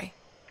cube tray.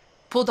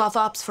 Pulled off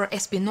ops for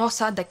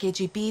Espinosa, the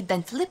KGB,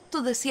 then flipped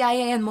to the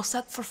CIA and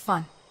Mossad for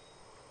fun.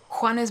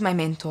 Juan is my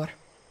mentor.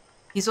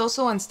 He's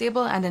also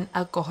unstable and an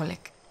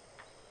alcoholic.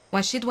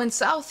 When shit went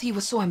south, he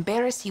was so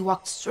embarrassed he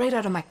walked straight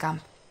out of my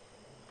camp.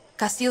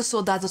 Castillo's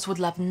soldados would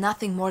love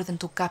nothing more than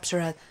to capture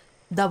a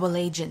double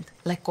agent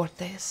like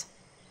Cortez.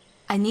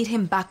 I need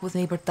him back with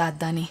Libertad,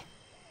 Danny.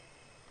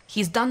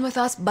 He's done with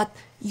us, but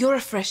you're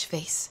a fresh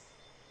face.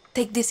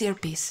 Take this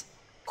earpiece.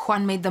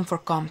 Juan made them for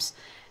comms.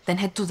 Then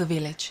head to the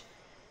village.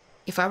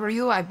 If I were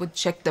you, I would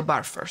check the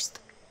bar first.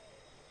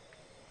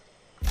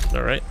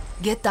 All right.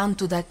 Get down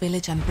to that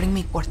village and bring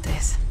me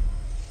Cortez.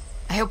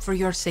 I hope for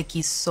your sake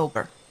he's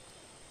sober.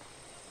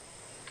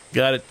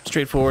 Got it.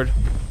 Straightforward.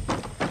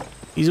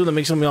 He's the one that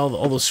makes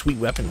all those sweet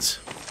weapons.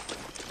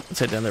 Let's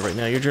head down there right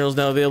now. Your journal is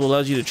now available.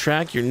 Allows you to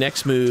track your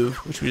next move,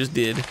 which we just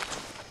did.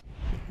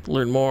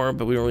 Learn more,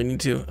 but we don't really need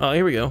to. Oh,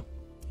 here we go.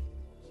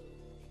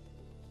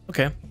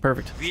 Okay,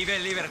 perfect.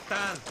 Vive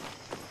Libertad.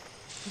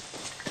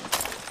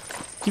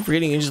 Keep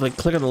forgetting you just like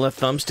click on the left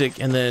thumbstick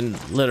and then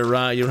let it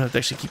ride. You don't have to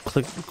actually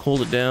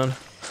hold it down.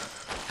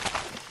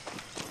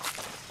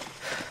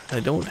 I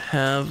don't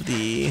have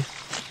the...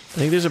 I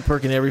think there's a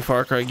perk in every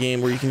Far Cry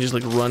game where you can just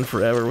like run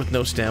forever with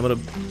no stamina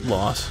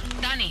loss.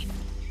 Danny,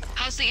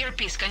 how's the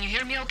earpiece? Can you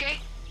hear me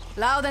okay?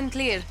 Loud and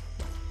clear.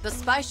 The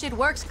spy shit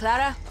works,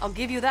 Clara. I'll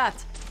give you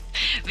that.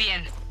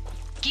 Bien.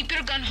 Keep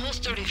your gun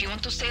holstered if you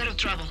want to stay out of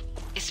trouble,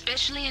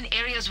 especially in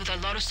areas with a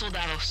lot of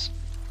soldados.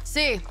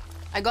 See,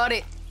 I got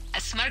it.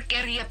 A smart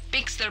guerrilla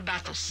picks their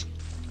battles.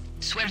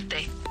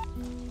 Suerte.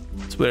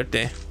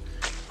 Suerte.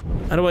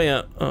 How do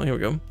I, oh, here we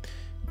go.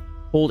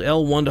 Hold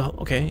L1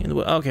 to, okay,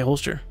 okay,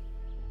 holster.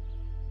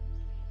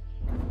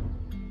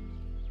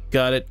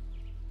 Got it.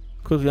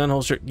 Quickly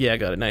unholster. Yeah, I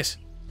got it. Nice.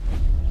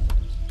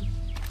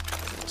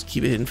 Let's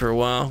keep it hidden for a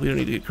while. We don't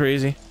need to get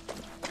crazy.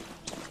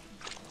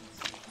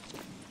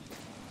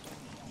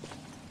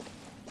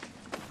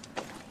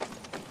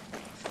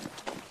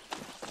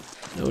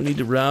 No need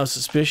to rouse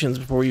suspicions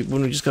before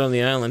when we just got on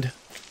the island.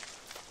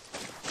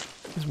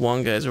 There's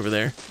one guy's over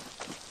there.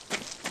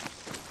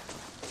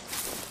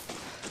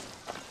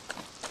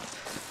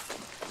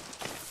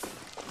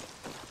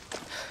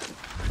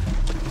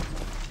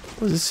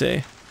 What does it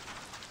say?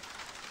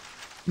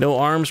 No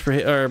arms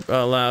are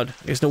allowed.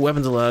 I guess no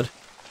weapons allowed.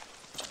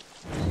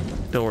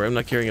 Don't worry, I'm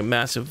not carrying a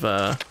massive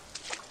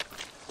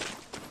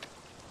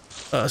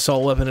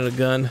assault weapon and a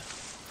gun.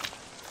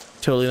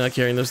 Totally not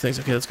carrying those things.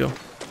 Okay, let's go.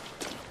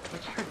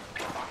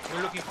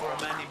 We're looking for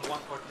a man named Juan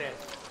Cortez.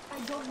 I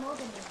don't know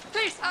the name.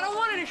 Please, I don't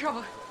want any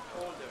trouble.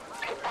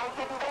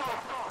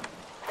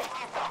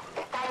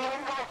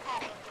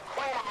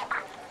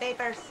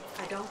 Papers.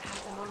 I don't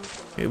have them on me.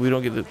 Okay, we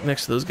don't get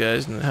next to those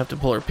guys and have to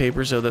pull our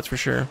papers out, that's for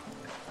sure.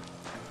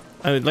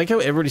 I like how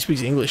everybody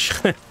speaks English.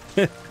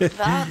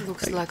 That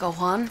looks like a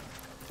Juan.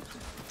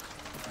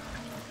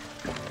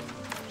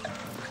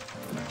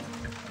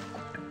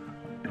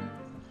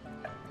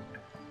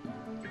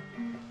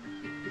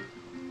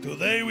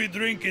 Today we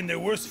drink in the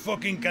worst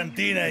fucking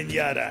cantina in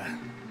Yara.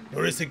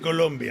 Or is it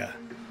Colombia?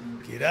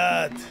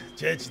 Kirat,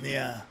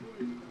 Chechnya.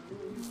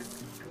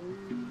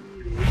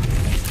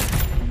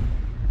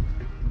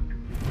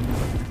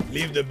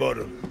 Leave the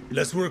bottle.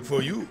 Let's work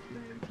for you.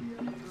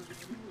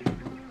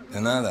 De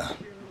nada.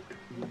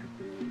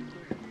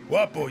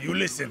 Guapo, you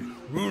listen.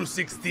 Rule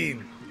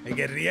 16. A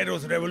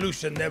guerrillero's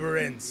revolution never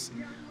ends.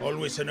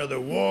 Always another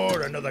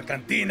war, another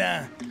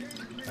cantina,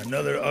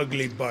 another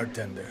ugly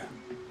bartender.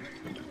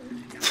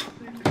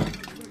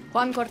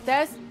 Juan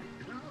Cortez?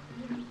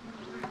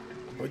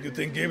 What do you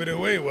think gave it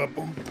away,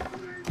 Guapo?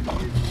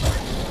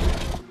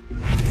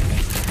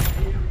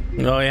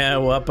 Oh yeah,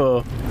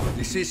 Guapo.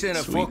 This isn't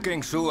a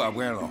fucking zoo,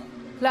 abuelo.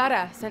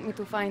 Clara sent me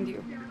to find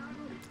you.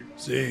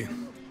 See,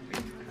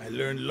 I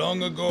learned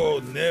long ago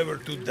never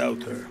to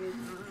doubt her.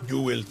 You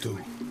will too.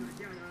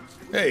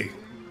 Hey,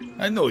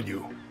 I know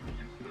you.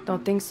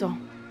 Don't think so.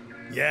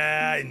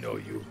 Yeah, I know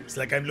you. It's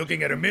like I'm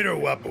looking at a mirror,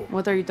 Guapo.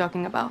 What are you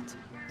talking about?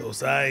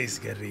 Those eyes,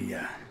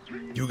 guerrilla.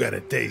 You got a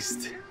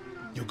taste.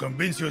 You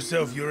convince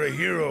yourself you're a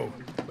hero,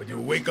 but you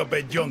wake up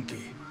a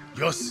junkie,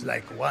 just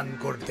like Juan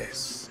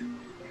Cortez.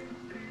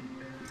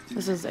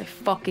 This is a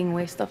fucking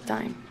waste of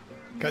time.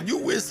 Can you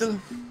whistle?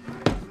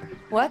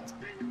 What?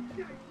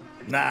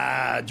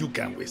 Nah, you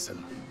can't whistle.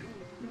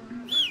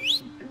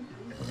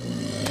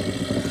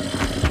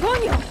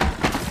 Coño!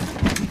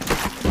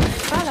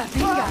 Fala,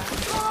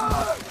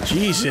 pinga!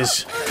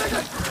 Jesus.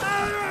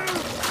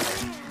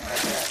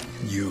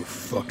 You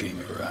fucking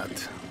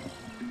rat.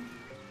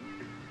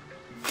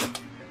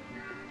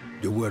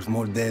 You're worth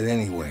more dead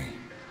anyway.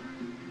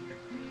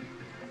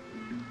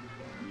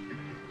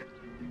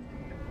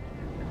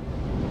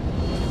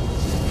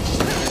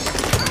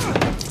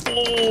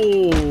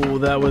 Oh,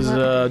 that was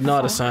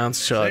not a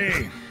silence shot.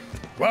 Hey,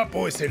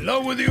 Guapo is in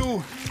love with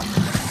you.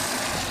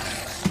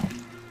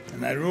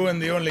 And I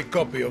ruined the only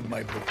copy of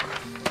my book.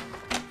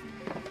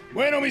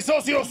 Bueno, mis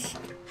socios,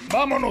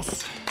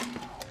 vámonos.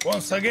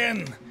 Once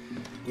again,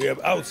 we have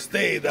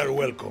outstayed our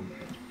welcome.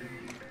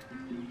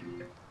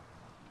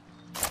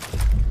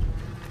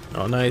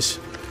 Oh, nice.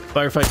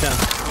 Firefight down.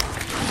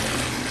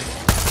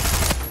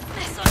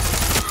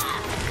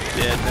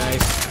 Yeah,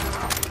 nice.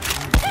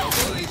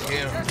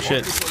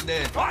 Shit.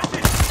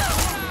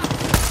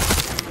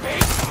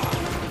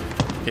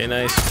 Okay,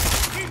 nice.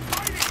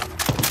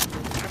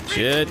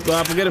 Shit, go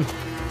up and get him.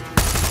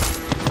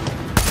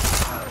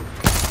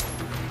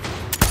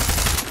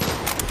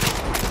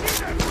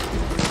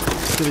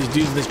 Look at these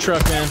dudes in this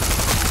truck, man.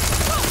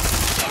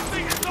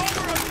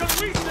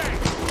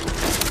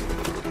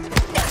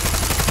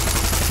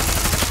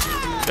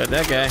 Got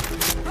that guy.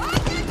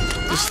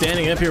 Just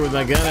standing up here with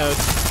my gun out.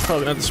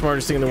 Probably not the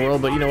smartest thing in the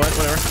world, but you know what?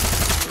 Whatever.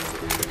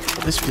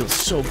 This feels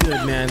so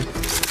good, man.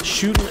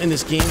 Shooting in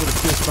this game with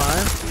a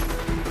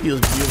PS5 feels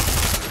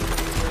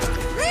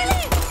beautiful.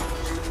 Really?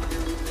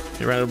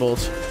 Get round of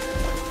bullets.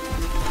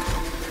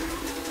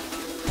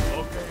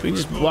 We can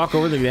just walk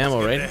over the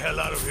ammo, right? Get the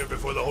hell out of here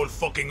before the whole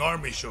fucking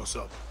army shows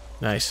up.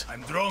 Nice.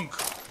 I'm drunk,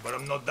 but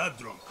I'm not that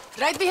drunk.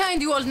 Right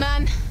behind you, old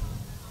man. Do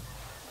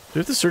we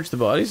have to search the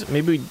bodies?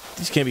 Maybe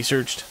these can't be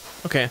searched.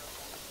 Okay.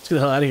 Let's get the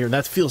hell out of here.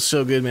 That feels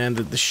so good, man.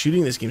 The shooting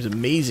in this game is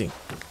amazing.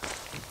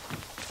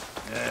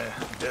 Yeah,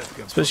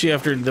 especially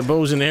after the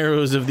bows and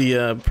arrows of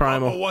the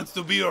Primal. Papa wants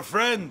to be your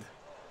friend.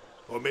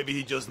 Or maybe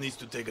he just needs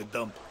to take a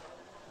dump.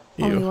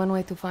 Only one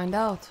way to find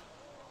out.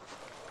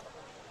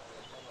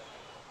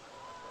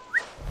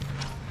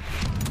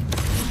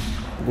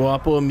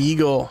 Guapo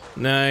amigo.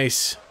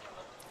 Nice.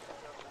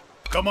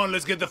 Come on,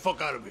 let's get the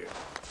fuck out of here.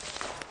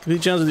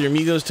 Complete challenges with your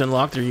amigos to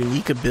unlock their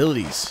unique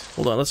abilities.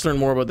 Hold on, let's learn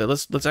more about that.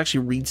 Let's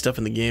actually read stuff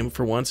in the game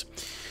for once.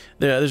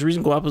 There's a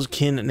reason Guapo's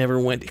kin never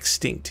went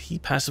extinct. He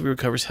passively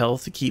recovers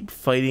health to keep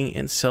fighting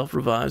and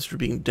self-revives for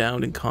being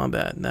downed in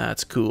combat.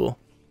 That's cool.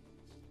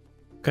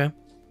 Okay.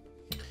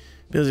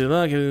 Ability to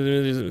unlock,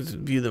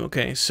 view them.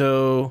 Okay,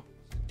 so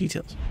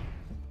details.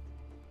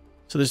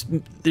 So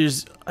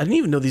there's I didn't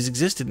even know these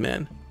existed,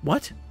 man.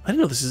 What? I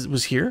didn't know this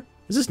was here.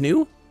 Is this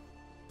new?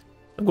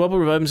 Guapo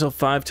revived himself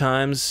 5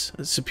 times.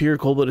 A superior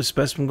cold-blooded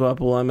specimen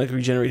Guapo will automatically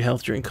regenerate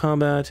health during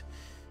combat.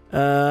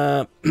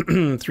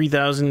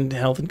 3,000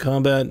 health in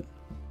combat.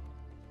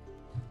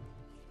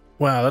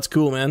 Wow, that's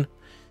cool, man.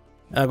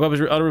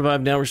 Guapo's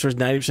auto-revive now restores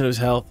 90% of his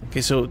health.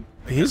 Okay, so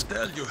his...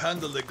 You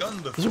handled the gun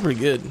before. Those are pretty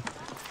good.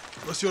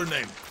 What's your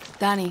name?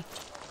 Danny.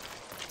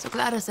 So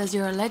Clara says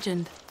you're a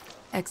legend.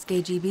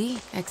 Ex-KGB,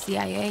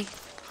 ex-CIA.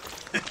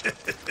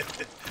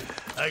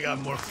 I got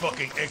more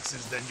fucking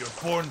X's than your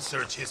porn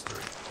search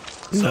history.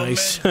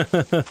 Nice. They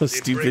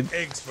break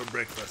eggs for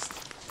breakfast.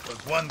 But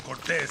Juan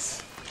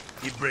Cortez,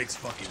 he breaks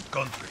fucking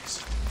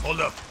countries. Hold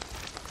up.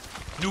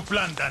 New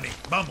plan, Danny.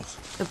 Vamos.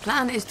 The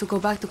plan is to go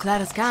back to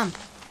Clara's camp.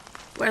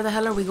 Where the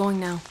hell are we going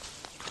now?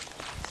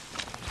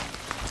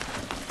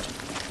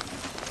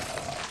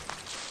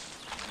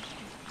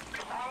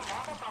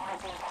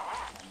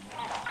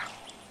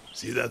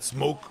 See that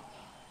smoke?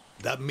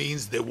 That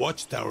means the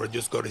watchtower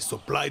just got a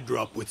supply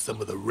drop with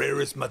some of the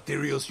rarest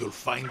materials you'll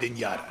find in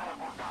Yara.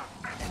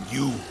 And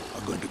you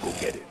are going to go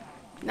get it.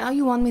 Now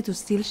you want me to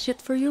steal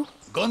shit for you?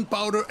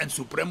 Gunpowder and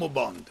Supremo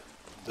Bond.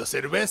 The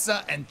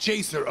cerveza and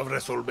chaser of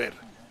Resolver.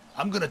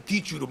 I'm gonna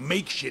teach you to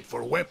make shit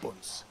for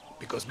weapons.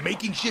 Because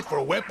making shit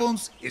for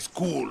weapons is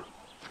cool.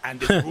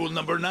 And it's rule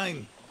number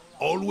 9.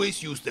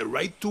 Always use the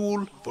right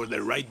tool for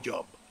the right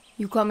job.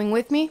 You coming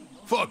with me?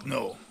 Fuck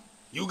no.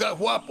 You got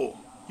Guapo.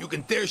 You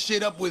can tear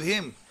shit up with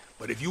him.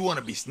 But if you want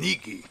to be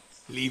sneaky,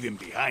 leave him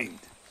behind.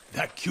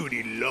 That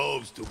cutie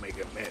loves to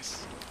make a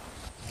mess.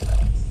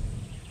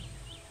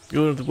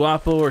 Go with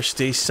Guapo or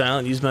stay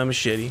silent, use my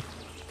machete.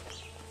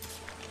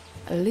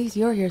 At least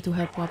you're here to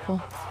help, Guapo.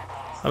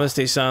 I'm gonna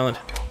stay silent.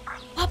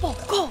 Guapo,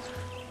 go!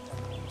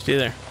 Stay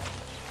there.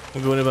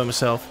 I'm going in by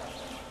myself.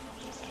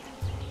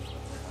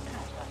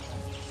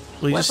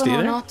 Will you just stay Weapon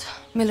or there? not,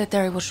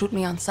 military will shoot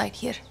me on sight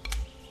here.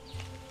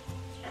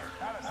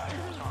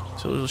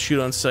 So it'll shoot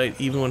on sight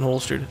even when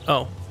holstered.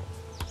 Oh.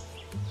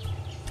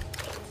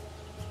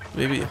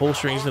 Maybe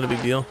holstering is not a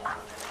big deal.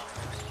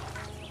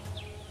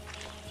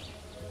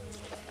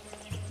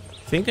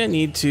 I think I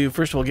need to,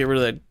 first of all, get rid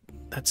of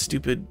that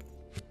stupid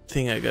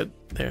thing I got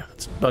there.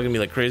 It's bugging me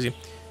like crazy.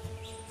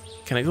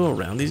 Can I go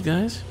around these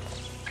guys?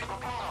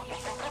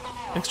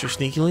 Extra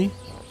sneakily?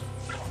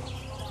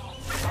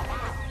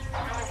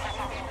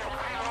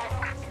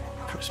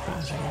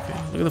 Trespassing, okay.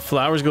 Look at the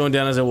flowers going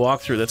down as I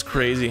walk through. That's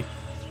crazy.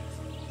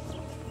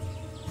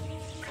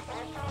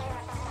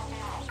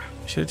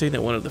 Should have taken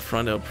that one at the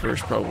front out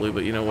first, probably,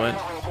 but you know what?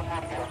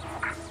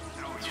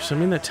 Is there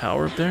something in that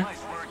tower up there?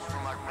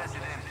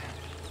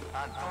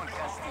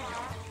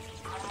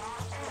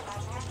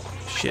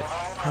 Shit.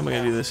 How am I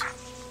gonna do this?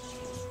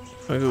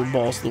 I'm gonna go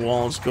balls to the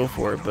wall and just go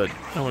for it, but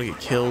I don't want to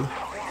get killed.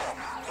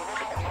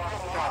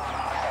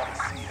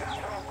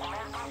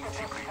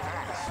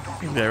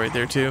 There's a guy right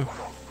there, too.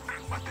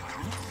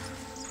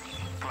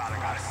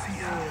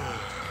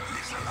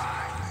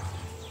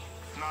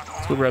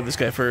 Let's go grab this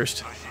guy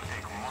first.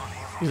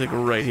 He's like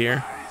right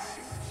here.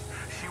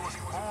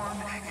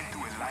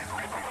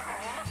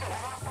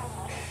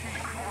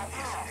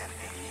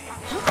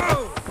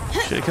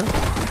 Should I kill him?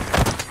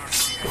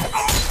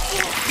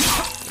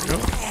 There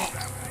we go.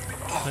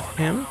 Let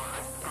him.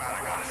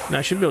 Now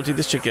I should be able to take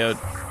this chick out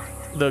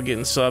without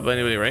getting sawed by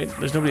anybody, right?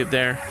 There's nobody up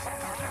there.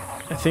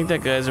 I think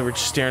that guy's over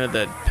staring at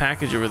that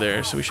package over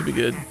there, so we should be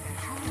good.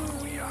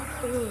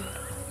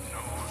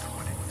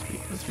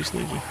 Let's be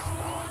sneaky.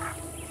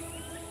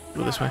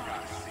 Go this way.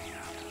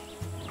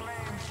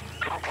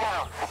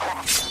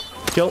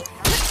 Kill.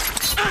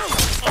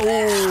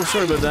 Oh,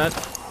 sorry about that.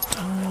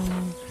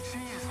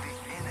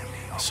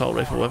 Assault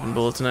rifle weapon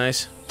bullets,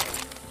 nice.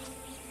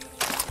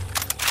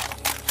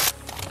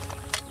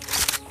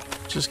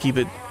 Just keep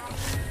it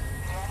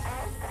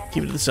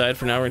to the side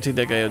for now. We're gonna take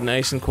that guy out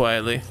nice and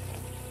quietly.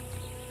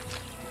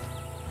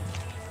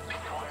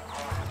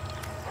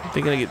 I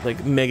think I get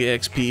like mega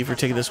XP for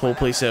taking this whole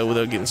place out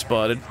without getting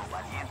spotted.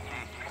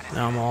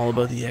 Now I'm all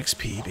about the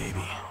XP,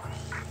 baby.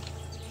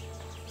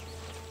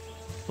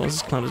 As long as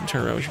this clown doesn't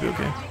turn around, we should be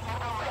okay.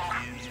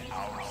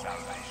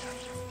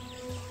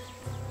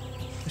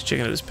 He's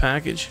checking out his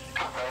package.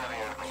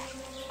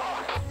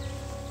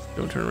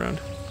 Don't turn around.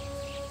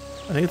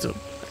 I think it's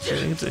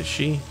a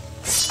she.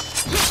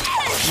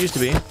 It used to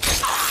be.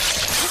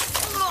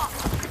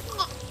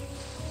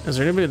 Is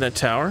there anybody in that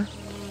tower?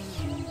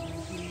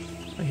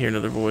 I hear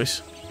another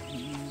voice.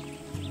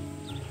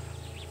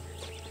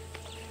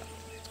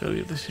 It's gotta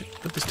be up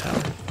this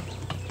tower.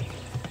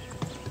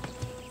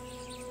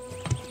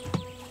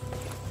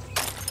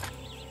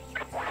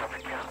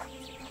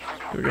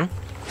 Here we go.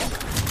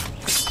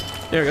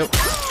 There we go.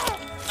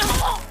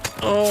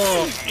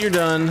 Oh, you're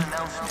done.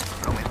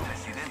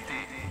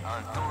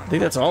 I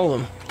think that's all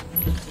of them.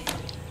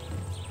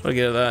 What do I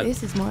get out of that?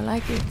 This is more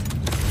like it.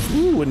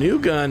 Ooh, a new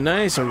gun.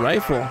 Nice, a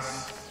rifle.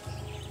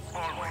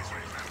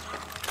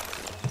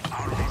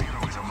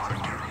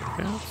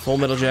 Okay. Full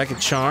metal jacket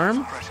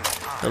charm.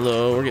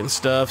 Hello, we're getting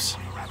stuffs.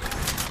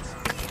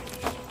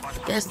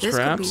 Guess this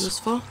could be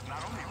useful.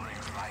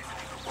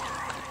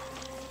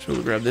 Should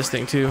we grab this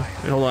thing too?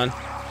 Wait, hold on.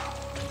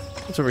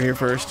 What's over here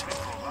first?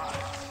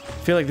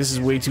 I feel like this is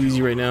way too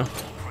easy right now.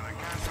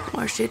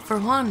 More shit for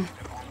one.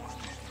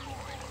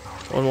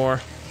 One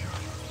more.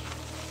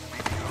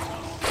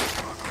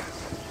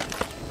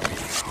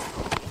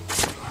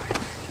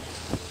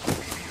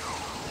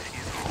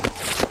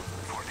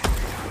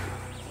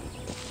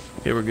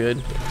 Okay, we're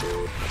good.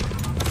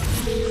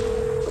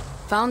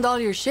 Found all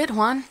your shit,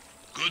 Juan.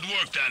 Good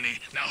work, Danny.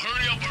 Now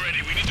hurry up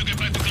already. We need to get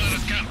back to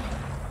Clara's camp.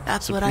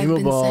 That's what I've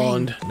been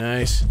saying.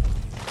 Nice.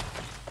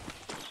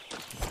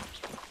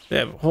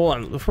 Yeah, hold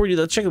on. Before we do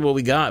that, let's check out what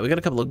we got. We got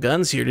a couple of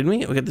guns here, didn't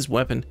we? We got this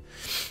weapon.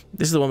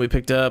 This is the one we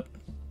picked up.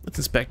 Let's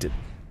inspect it.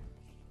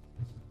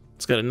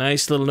 It's got a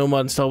nice little no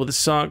mod installed with a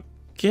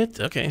socket.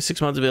 Okay,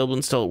 6 mods available.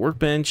 Install at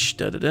workbench.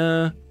 Da da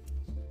da.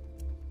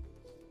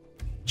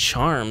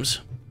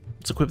 Charms.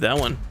 Let's equip that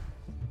one.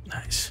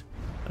 Nice.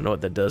 I don't know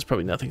what that does.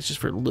 Probably nothing. It's just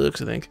for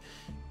looks, I think.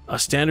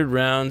 Standard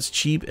rounds,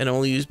 cheap and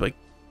only used by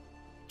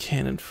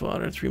cannon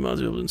fodder. 3 mods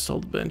available to install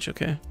the bench.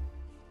 Okay.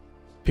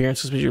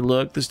 Appearance, this is your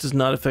look. This does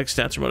not affect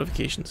stats or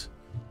modifications.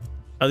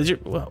 Oh, these are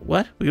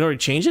what? We can already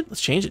change it? Let's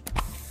change it.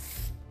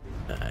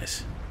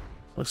 Nice.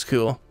 Looks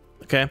cool.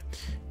 Okay.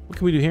 What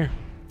can we do here?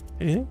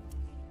 Anything?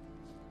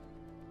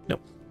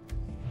 Nope.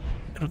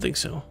 I don't think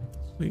so.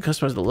 We can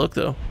customize the look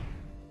though.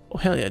 Oh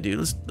hell yeah, dude.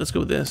 Let's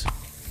go with this.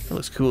 That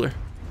looks cooler.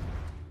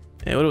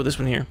 Hey, what about this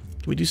one here?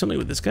 Can we do something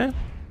with this guy?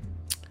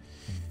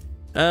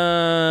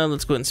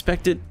 Let's go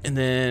inspect it and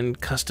then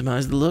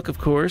customize the look, of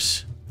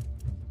course.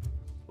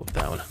 Oh,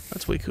 that one.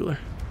 That's way cooler.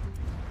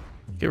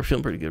 Okay, we're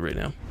feeling pretty good right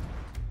now.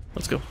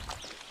 Let's go.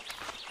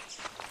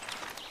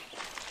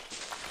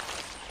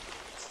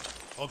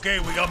 Okay,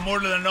 we got more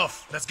than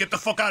enough. Let's get the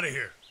fuck out of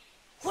here.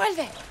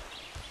 Vuelve.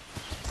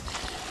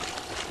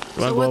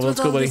 So what's with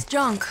all this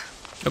junk?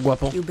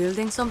 Guapo. You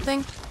building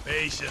something?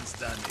 Patience,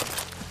 Danny.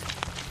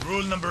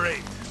 Rule number 8.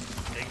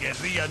 A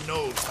guerrilla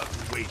knows how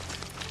to wait.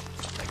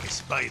 Like a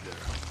spider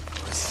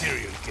or a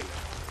serial killer.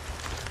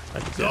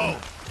 So,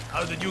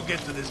 how did you get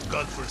to this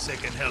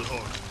godforsaken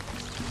hellhole?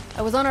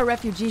 I was on a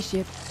refugee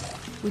ship.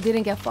 We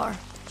didn't get far.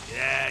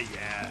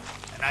 Yeah.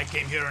 And I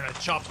came here in a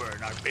chopper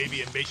in our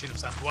baby invasion of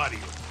Santuario.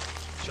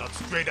 Shot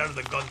straight out of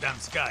the goddamn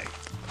sky.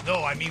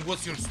 No, I mean,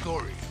 what's your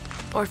story?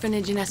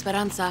 Orphanage in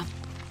Esperanza.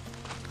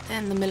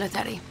 Then the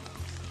military.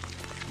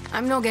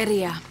 I'm no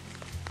guerrilla.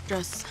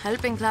 Just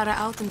helping Clara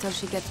out until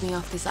she gets me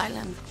off this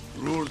island.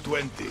 Rule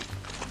 20.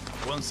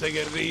 Once a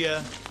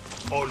guerrilla,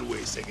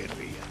 always a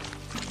guerrilla.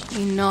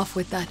 Enough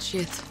with that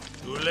shit.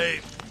 Too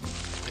late.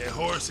 The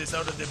horse is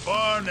out of the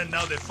barn, and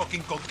now the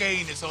fucking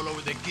cocaine is all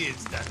over the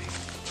kids, Daddy.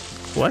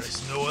 What?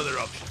 There's no other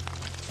option.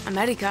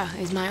 America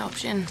is my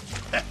option.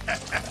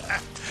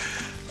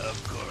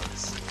 Of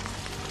course.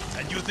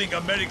 And you think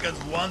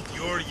Americans want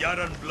your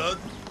Yaran blood?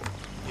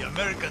 The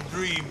American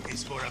dream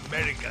is for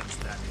Americans,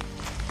 Daddy.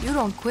 You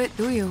don't quit,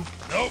 do you?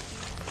 Nope.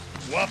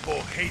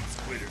 Guapo hates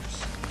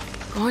quitters.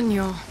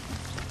 Coño.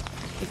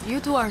 If you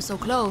two are so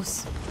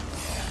close,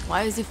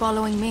 why is he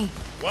following me?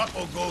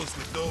 Guapo goes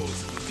with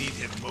those who need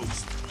him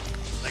most.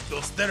 Like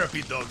those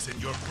therapy dogs in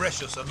your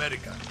precious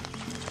America.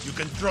 You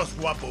can trust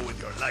Guapo with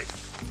your life.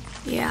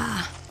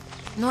 Yeah.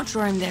 Not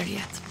sure I'm there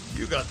yet.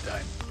 You got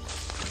time.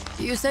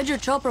 You said your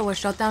chopper was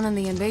shot down in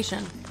the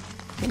invasion.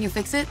 Can you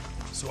fix it?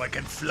 So I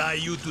can fly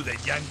you to the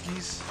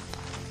Yankees?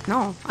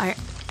 No,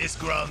 It's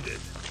grounded,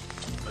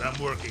 but I'm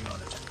working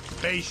on it.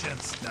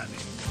 Patience, Danny.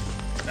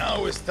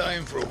 Now it's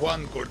time for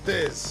Juan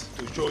Cortez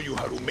to show you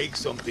how to make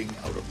something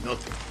out of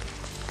nothing.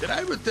 Did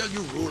I ever tell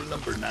you rule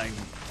number 9?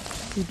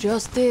 You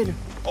just did.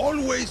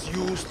 Always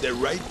use the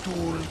right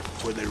tool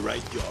for the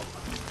right job.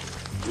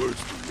 Words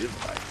to live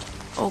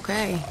by.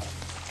 Okay.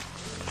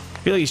 I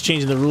feel like he's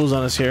changing the rules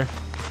on us here.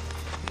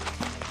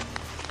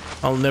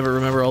 I'll never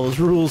remember all those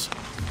rules.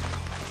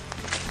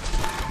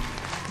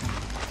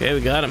 Okay,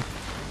 we got him.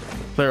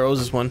 Player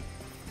owes us one.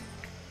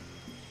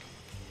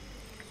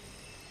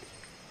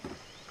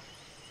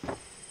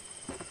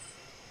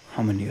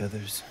 How many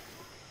others?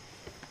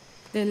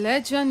 The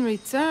legend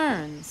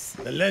returns.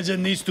 The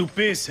legend needs to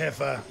piss,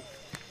 Jefa.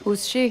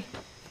 Who's she?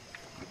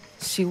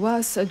 She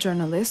was a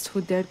journalist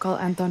who dared call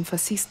Anton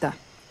fascista.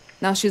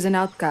 Now she's an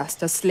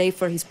outcast, a slave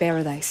for his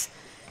paradise.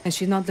 And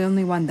she's not the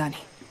only one, Danny.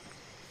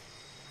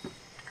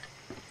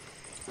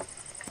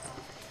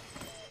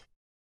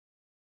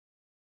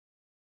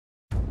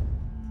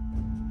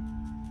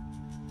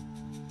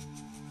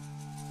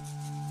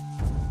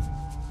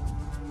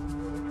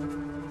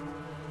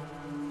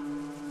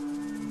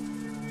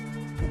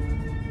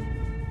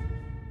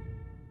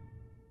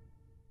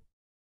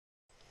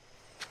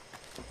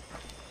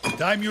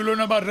 Time you learn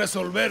about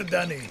Resolver,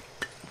 Danny.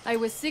 I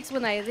was 6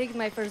 when I rigged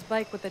my first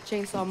bike with a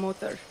chainsaw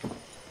motor.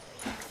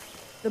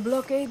 The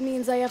blockade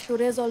means I have to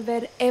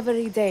resolver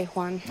every day,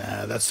 Juan.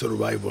 Nah, that's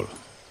survival.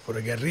 For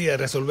a guerrilla,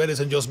 Resolver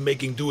isn't just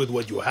making do with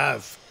what you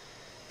have.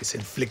 It's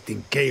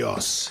inflicting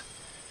chaos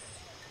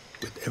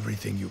with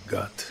everything you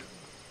got.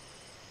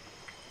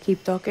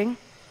 Keep talking.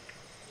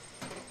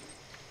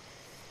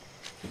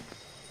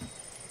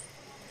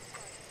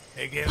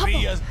 A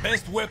guerrilla's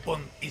best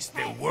weapon is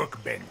the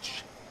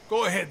workbench.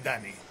 Go ahead,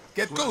 Danny.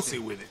 Get cozy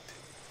with it.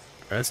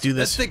 Let's do this.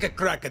 Let's take a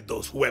crack at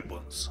those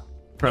weapons.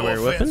 Primary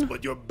No offense, weapon?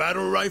 but your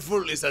battle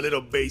rifle is a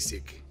little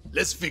basic.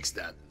 Let's fix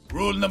that.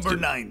 Rule number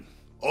 9.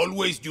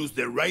 Always use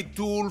the right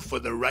tool for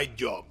the right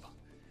job.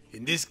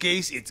 In this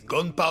case, it's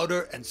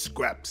gunpowder and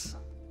scraps.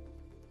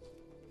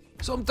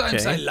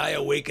 Sometimes I lie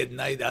awake at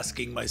night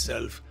asking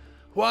myself,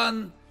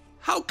 Juan,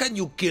 how can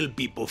you kill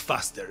people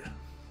faster?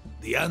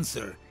 The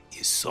answer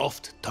is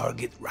soft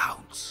target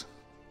rounds.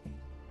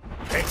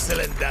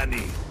 Excellent,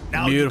 Danny.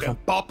 Now you can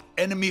pop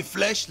enemy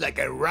flesh like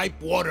a ripe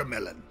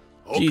watermelon.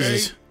 Okay?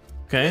 Jesus.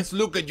 Okay. Let's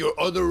look at your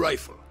other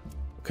rifle.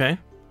 Okay.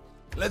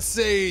 Let's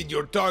say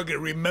your target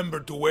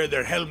remembered to wear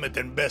their helmet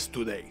and vest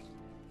today.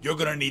 You're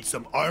gonna need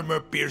some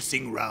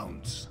armor-piercing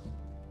rounds.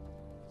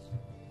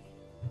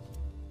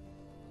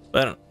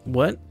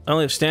 What? I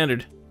only have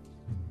standard.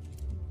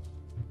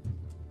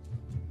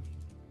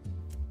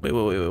 Wait,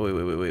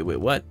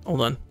 what?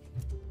 Hold on.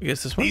 I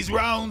guess this one? These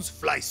rounds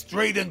fly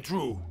straight and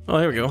true. Oh,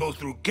 here we go. Go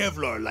through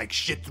Kevlar like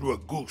shit through a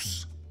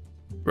goose.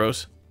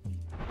 Gross.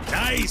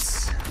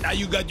 Nice! Now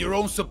you got your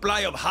own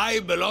supply of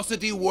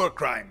high-velocity war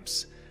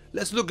crimes.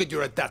 Let's look at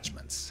your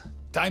attachments.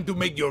 Time to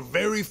make your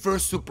very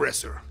first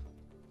suppressor.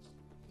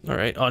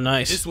 Alright, oh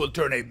nice. This will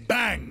turn a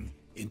bang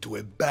into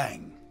a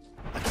bang.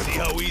 And see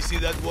how easy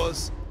that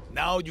was?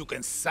 Now you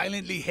can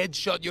silently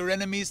headshot your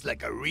enemies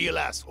like a real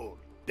asshole.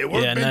 The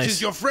workbench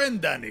is your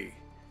friend, Danny.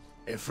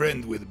 A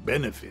friend with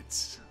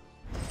benefits.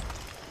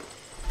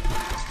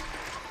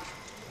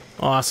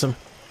 Awesome.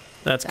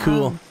 That's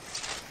cool.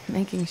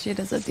 Making shit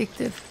is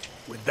addictive.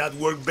 With that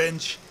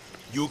workbench,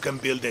 you can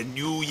build a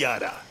new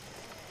Yara.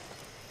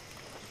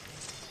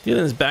 You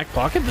in his back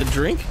pocket, the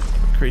drink?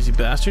 Crazy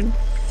bastard.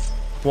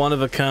 One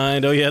of a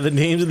kind. Oh yeah, the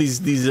names of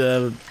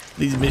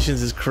these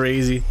missions is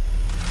crazy.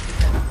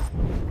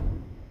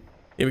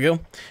 Here we go.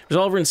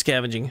 Resolver and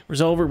scavenging.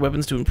 Resolver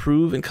weapons to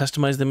improve and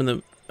customize them in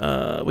the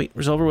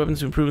resolver weapons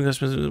to improve and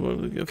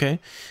customize. Okay.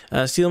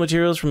 Steal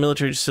materials from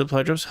military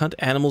supply drops. Hunt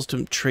animals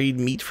to trade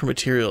meat for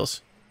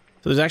materials.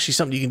 So there's actually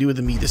something you can do with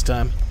the meat this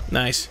time.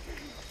 Nice.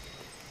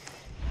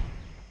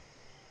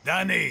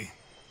 Danny,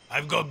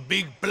 I've got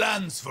big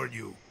plans for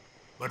you.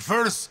 But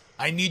first,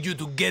 I need you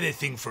to get a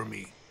thing for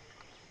me.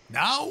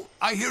 Now,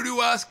 I hear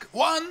you ask,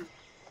 Juan,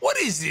 what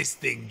is this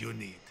thing you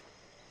need?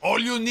 All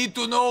you need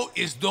to know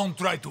is don't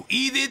try to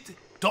eat it,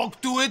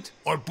 talk to it,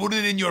 or put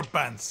it in your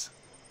pants.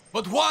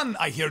 But Juan,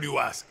 I hear you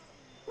ask,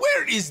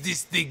 where is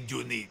this thing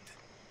you need?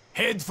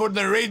 Head for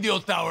the radio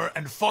tower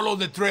and follow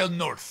the trail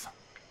north.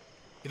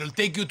 It'll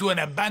take you to an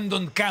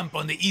abandoned camp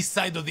on the east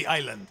side of the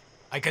island.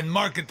 I can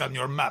mark it on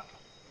your map.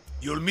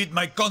 You'll meet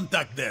my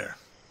contact there.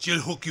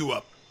 She'll hook you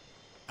up.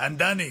 And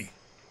Danny,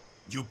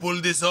 you pull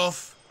this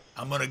off,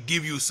 I'm gonna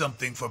give you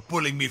something for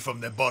pulling me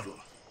from the bottle.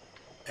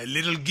 A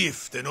little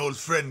gift an old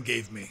friend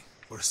gave me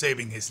for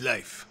saving his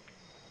life.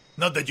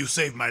 Not that you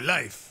saved my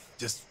life,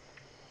 just...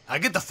 I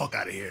get the fuck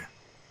out of here.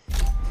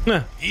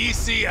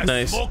 Easy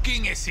as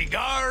smoking a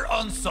cigar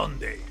on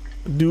Sunday.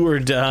 Do or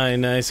die.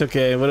 Nice.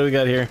 Okay, what do we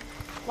got here?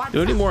 Do we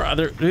have any more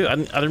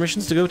other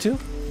missions to go to?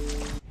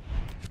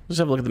 Let's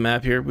have a look at the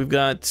map here. We've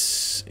got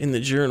in the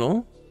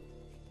journal.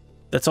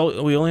 That's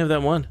all. We only have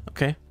that one.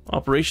 Okay.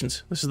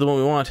 Operations. This is the one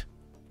we want.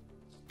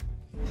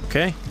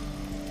 Okay.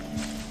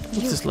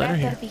 What's this letter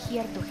here? Be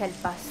here to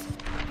help us.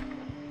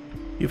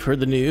 You've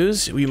heard the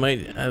news. We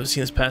might have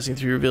seen us passing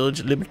through your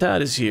village.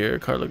 Libertad is here.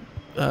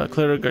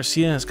 Clara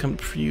Garcia has come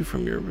for you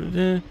from your...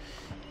 My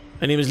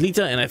name is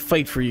Lita, and I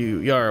fight for you.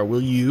 Yara, will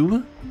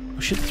you? Oh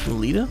shit, that's from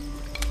Lita?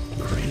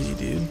 Crazy,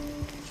 dude.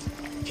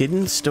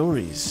 Hidden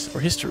stories. Or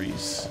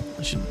histories.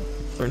 I should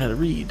learn how to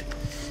read.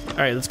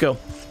 Alright, let's go.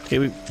 Okay,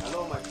 we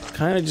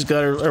kind of just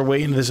got our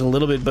way into this a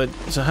little bit, but...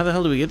 So how the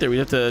hell do we get there? We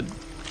have to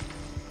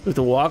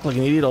walk like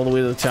an idiot all the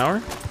way to the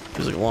tower?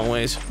 Feels like a long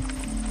ways.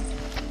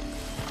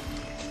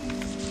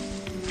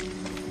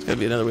 There's gotta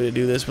be another way to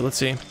do this, but let's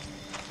see.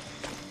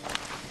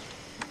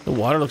 The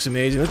water looks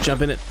amazing. Let's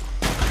jump in it.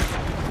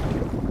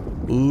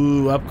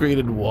 Ooh,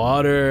 upgraded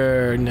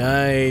water.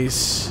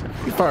 Nice.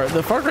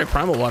 The Far Cry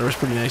Primal water was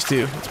pretty nice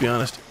too, let's be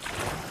honest.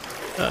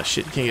 Oh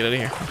shit, can't get out of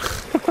here.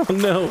 Oh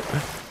no.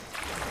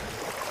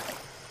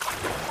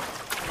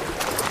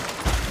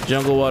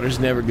 Jungle water's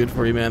never good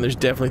for you, man. There's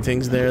definitely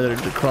things there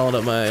that are crawling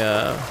up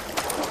my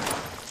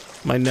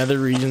my nether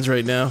regions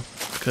right now.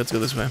 Okay, let's go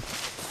this way.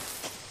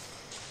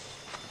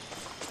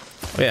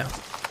 Oh yeah.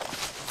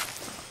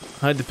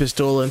 Hide the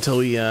pistola until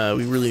we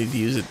really need to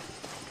use it.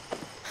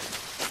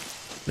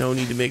 No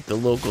need to make the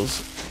locals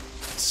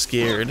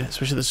scared,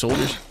 especially the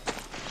soldiers.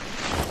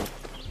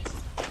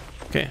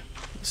 Okay,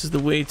 this is the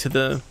way to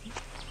the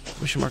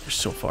mission marker's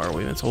so far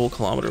away. That's a whole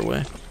kilometer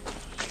away.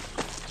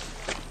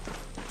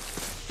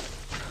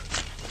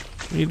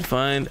 We need to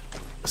find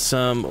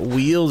some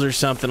wheels or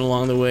something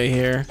along the way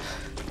here.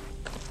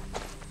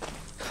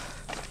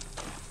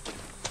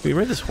 Can we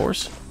ride this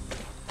horse?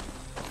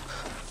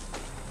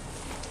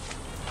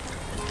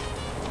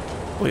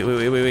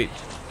 Wait.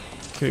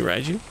 Can we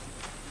ride you?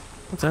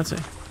 What's that say?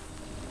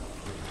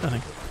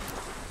 Nothing.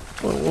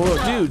 Whoa,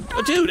 dude.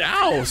 Oh, dude,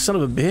 ow! Son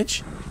of a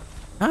bitch.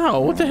 Ow,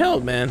 what the hell,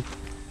 man?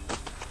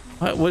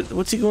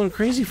 What's he going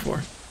crazy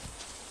for?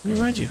 Let me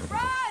ride you.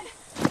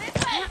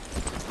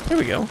 There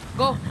we go.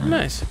 Go.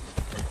 Nice.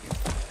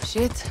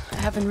 Shit, I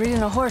haven't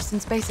ridden a horse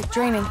since basic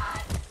training.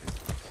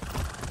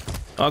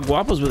 Oh,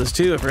 Guapo's with us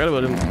too. I forgot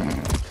about him.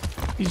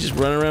 He's just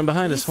running around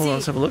behind us. Hold on,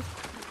 let's have a look.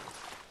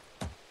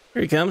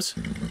 Here he comes.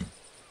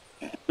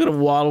 Look at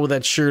him waddle with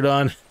that shirt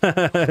on.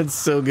 It's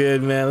so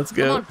good, man. Let's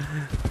go.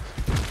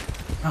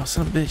 Oh,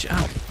 son of a bitch.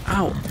 Ow.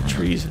 Ow.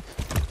 Trees.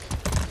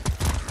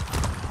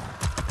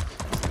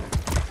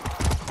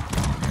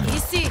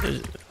 Easy.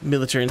 There's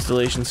military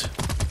installations.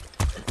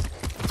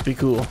 Let's be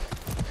cool.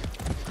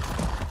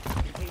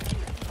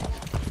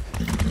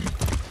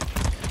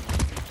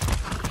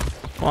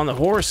 On the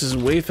horse is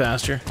way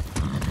faster.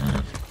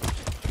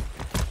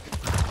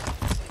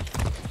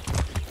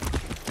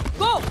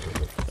 Go!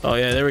 Oh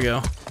yeah, there we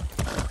go.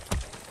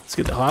 Let's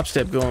get the hop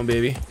step going,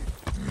 baby.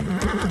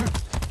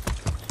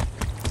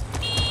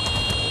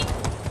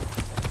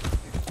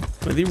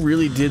 But they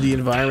really did the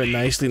environment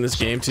nicely in this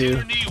game too.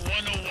 101.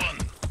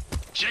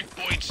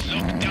 Checkpoints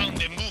lock down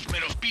the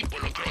movement of people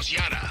across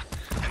Yara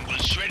and will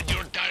shred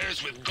your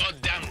tires with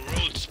goddamn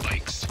road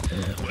spikes.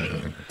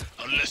 Well,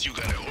 unless you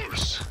got a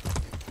horse.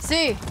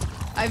 See,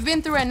 I've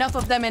been through enough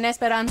of them in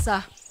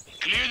Esperanza.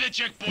 Clear the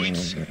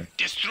checkpoints,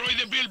 destroy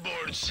the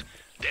billboards,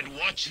 then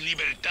watch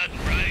Libertad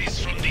rise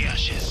from the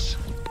ashes.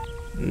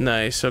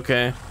 Nice,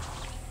 okay.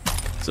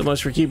 So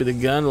much for keeping the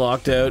gun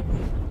locked out.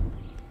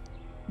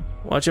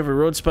 Watch out for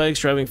road spikes.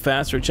 Driving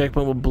fast or a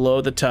checkpoint will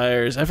blow the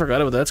tires. I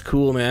forgot about that. That's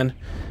cool, man.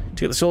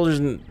 To get the soldiers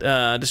and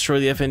destroy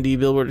the FND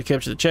billboard to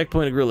capture the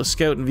checkpoint. A guerrilla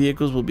scout and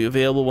vehicles will be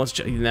available once...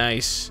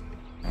 Nice.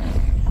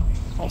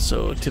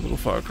 Also, a typical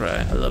Far Cry.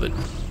 I love it.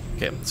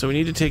 Okay, so we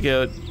need to take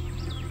out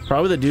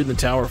probably the dude in the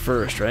tower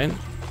first, right? I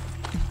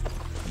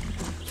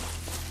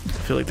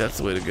feel like that's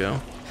the way to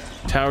go.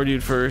 Tower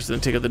dude first,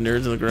 then take out the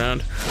nerds on the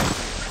ground.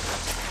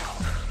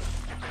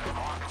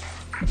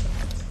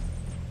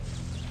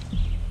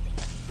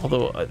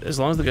 Although, as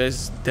long as the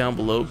guys down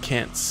below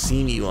can't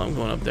see me while I'm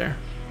going up there.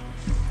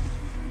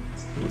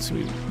 Let's see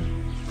me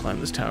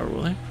climb this tower,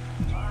 will they?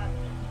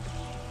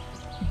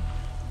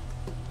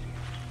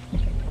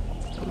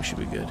 Oh, we should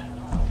be good.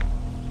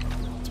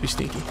 Let's be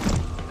sneaky.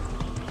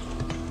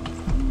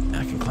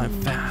 I can climb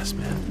fast,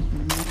 man.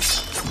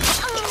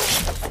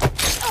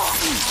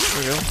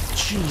 There we go.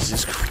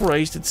 Jesus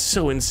Christ, it's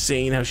so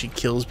insane how she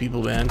kills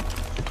people, man.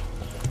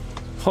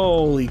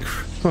 Holy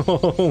crap.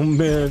 Oh,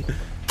 man.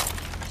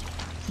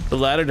 The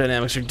ladder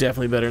dynamics are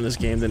definitely better in this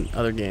game than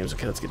other games.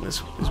 Okay, let's get in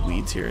these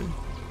weeds here.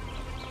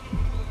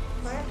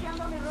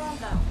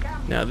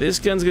 Now, this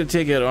gun's going to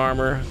take out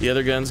armor. The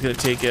other gun's going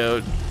to take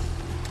out...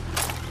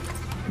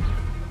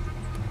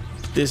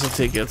 This will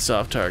take out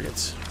soft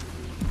targets.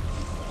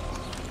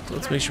 So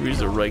let's make sure we use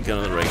the right gun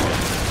on the right guy.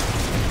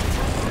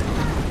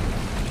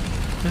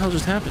 What the hell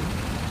just happened?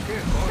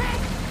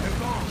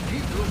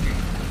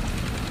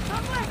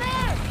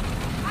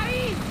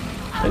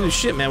 Holy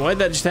shit, man. Why did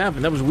that just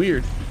happen? That was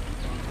weird.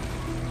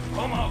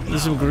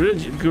 There's some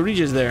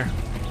guerrillas there.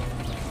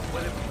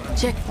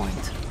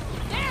 Checkpoint.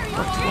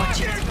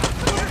 Watch it.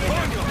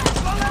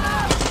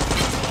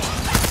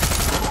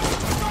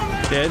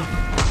 Dead.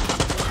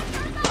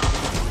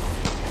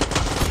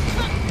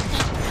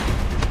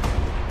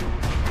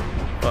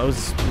 I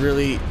was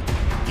really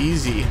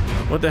easy.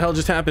 What the hell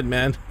just happened,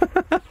 man?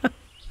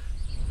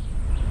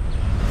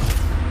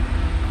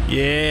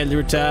 Yeah,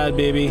 Libertad,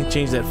 baby.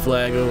 Change that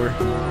flag over.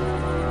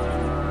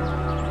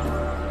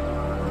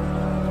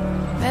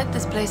 Bet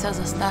this place has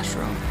a stash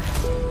room.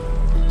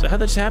 So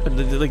how'd that just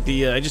happen? Like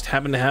I just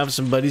happened to have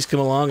some buddies come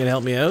along and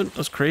help me out? That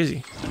was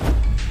crazy.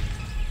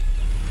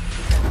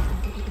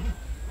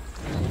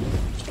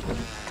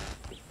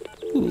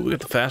 Ooh, we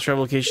got the fast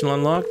travel location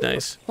unlocked.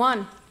 Nice.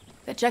 Juan,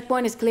 the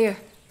checkpoint is clear.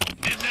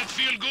 Did that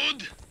feel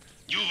good?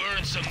 You've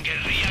earned some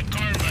guerrilla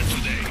karma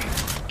today.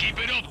 Keep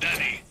it up,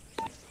 Danny.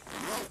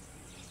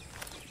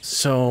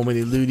 So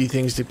many looty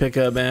things to pick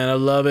up, man. I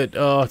love it.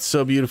 Oh, it's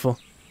so beautiful.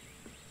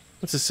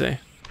 What's this say?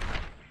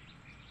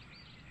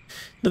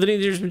 Another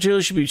dangerous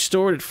material should be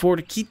stored at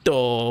Fort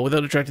Quito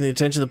without attracting the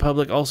attention of the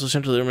public. Also,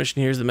 central to our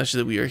mission here is the message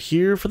that we are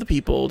here for the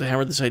people. To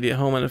hammer this idea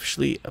home,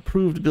 unofficially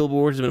approved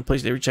billboards have been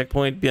placed at every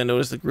checkpoint. Beyond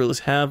notice, the guerrillas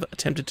have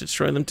attempted to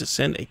destroy them to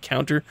send a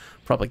counter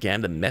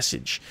propaganda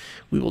message.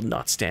 We will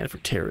not stand for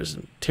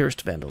terrorism,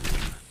 terrorist vandalism.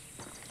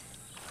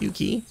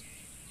 Yuki.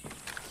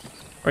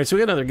 Alright, so we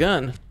got another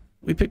gun.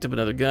 We picked up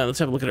another gun. Let's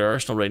have a look at our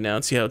arsenal right now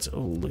and see how it's...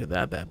 Oh, look at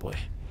that bad boy.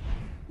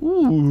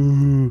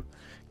 Ooh. Can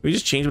we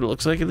just change what it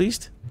looks like at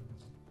least?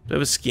 Do I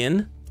have a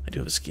skin? I do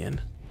have a skin.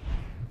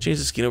 Change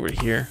the skin over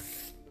to here.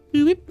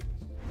 Boop.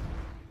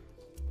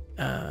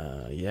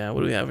 Yeah,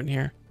 what do we have in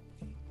here?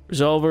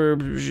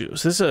 Resolver.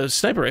 So this is a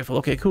sniper rifle.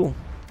 Okay, cool.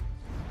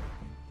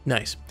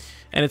 Nice.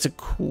 And it's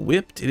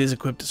equipped. It is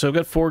equipped. So I've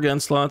got 4 gun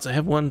slots. I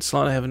have 1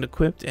 slot I haven't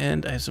equipped,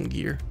 and I have some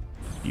gear.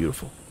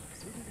 Beautiful.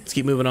 Let's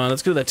keep moving on.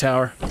 Let's go to that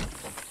tower.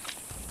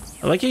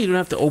 I like how you don't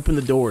have to open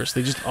the doors.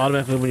 They just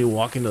automatically when you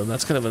walk into them.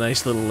 That's kind of a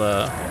nice little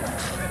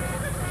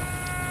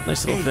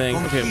thing.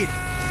 Okay.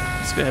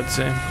 Let's go ahead and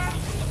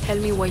say. Tell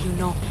me what you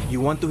know. You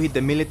want to hit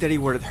the military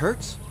where it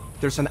hurts?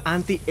 There's an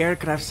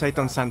anti-aircraft site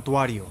on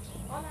Santuario.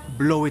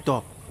 Blow it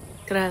up.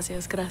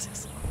 Gracias,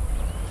 gracias.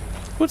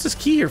 What's this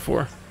key here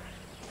for?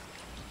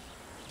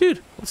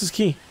 Dude, what's this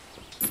key?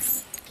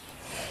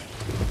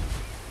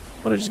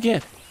 What did I just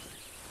get?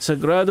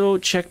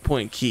 Sagrado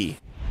checkpoint key.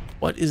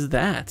 What is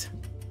that?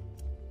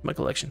 My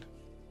collection.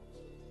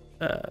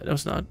 No,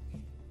 it's not.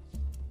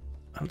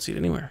 I don't see it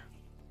anywhere.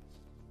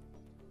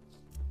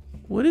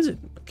 What is it?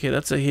 Okay,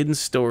 that's a hidden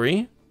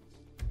story.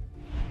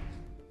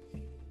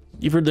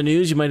 You've heard the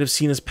news. You might have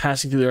seen us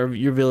passing through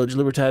your village.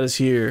 Libertad is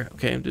here.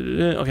 Okay,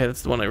 okay,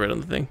 that's the one I read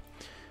on the thing.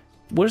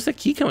 Where's that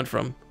key coming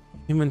from?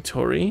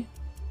 Inventory.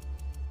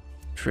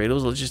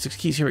 Trados, logistics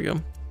keys. Here we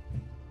go.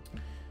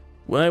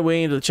 When I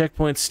way into the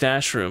checkpoint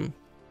stash room.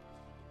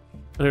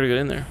 I never got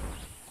in there.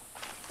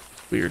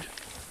 Weird.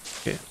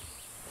 Okay.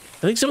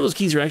 I think some of those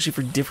keys are actually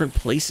for different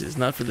places,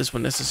 not for this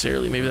one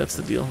necessarily. Maybe that's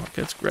the deal.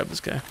 Okay, let's grab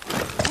this guy.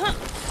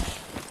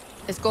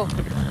 Let's go.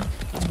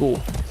 Let's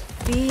go.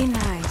 Be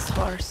nice,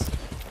 horse.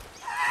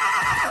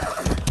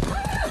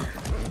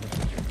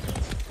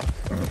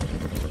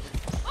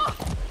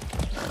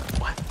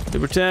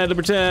 Libertad,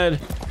 Libertad.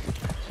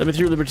 Let me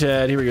through,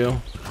 Libertad. Here we go.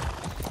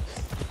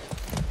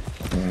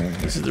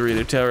 This is the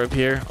radio tower up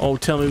here. Oh,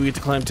 tell me we get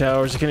to climb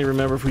towers. I can't even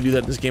remember if we do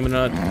that in this game or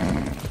not.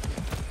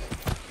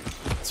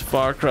 It's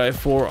Far Cry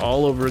 4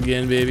 all over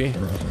again, baby.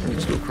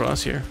 Let's go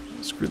across here.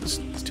 Screw this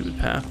stupid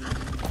path.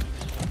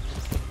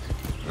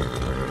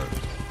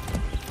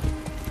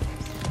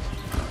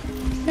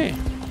 Hey.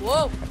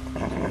 Whoa.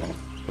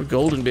 We're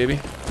golden, baby.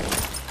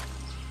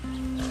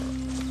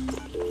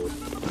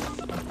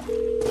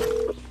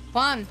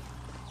 Juan,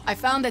 I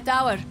found the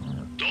tower.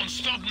 Don't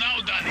stop now,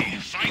 Danny.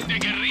 Find the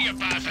guerrilla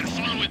path and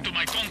follow it to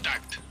my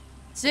contact.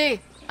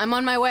 See, I'm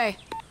on my way.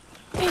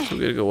 So we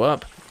gotta go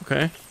up.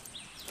 Okay.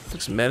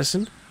 Took some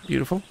medicine.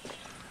 Beautiful.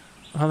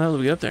 How the hell did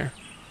we get up there?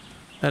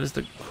 That is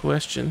the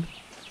question.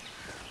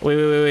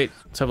 Wait.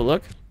 Let's have a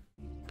look.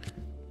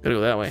 Gotta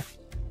go that way.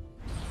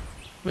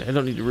 Wait, I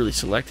don't need to really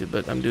select it,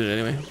 but I'm doing it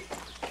anyway.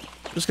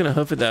 I'm just gonna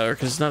hoof it that way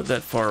because it's not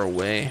that far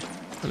away.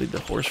 I need the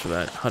horse for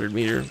that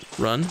 100-meter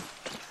run.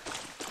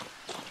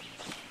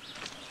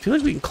 I feel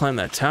like we can climb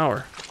that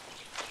tower.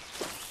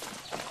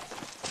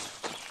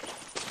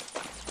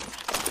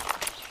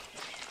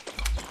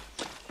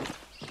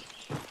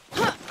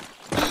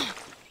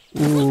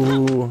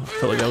 Ooh, I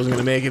felt like I wasn't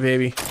gonna make it,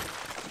 baby.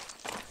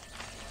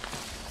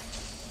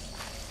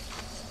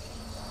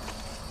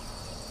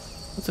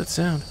 What's that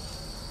sound?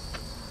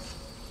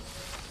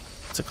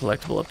 It's a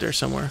collectible up there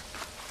somewhere.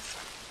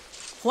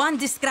 Juan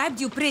described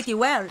you pretty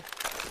well.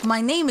 My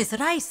name is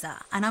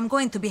Raisa, and I'm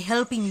going to be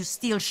helping you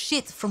steal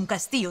shit from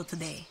Castillo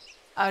today.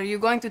 Are you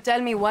going to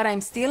tell me what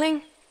I'm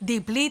stealing?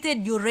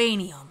 Depleted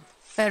uranium.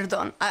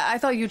 Perdón, I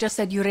thought you just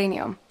said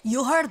uranium.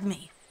 You heard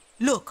me.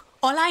 Look,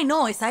 all I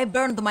know is I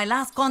burned my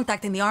last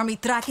contact in the army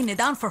tracking it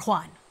down for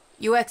Juan.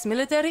 You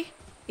ex-military?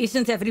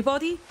 Isn't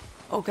everybody?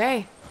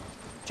 Okay.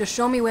 Just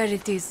show me where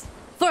it is.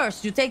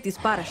 First, you take this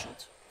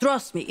parachute.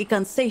 Trust me, it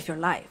can save your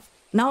life.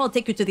 Now I'll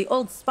take you to the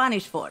old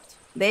Spanish fort.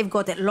 They've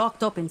got it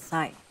locked up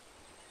inside.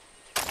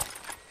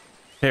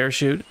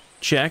 Parachute.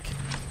 Check.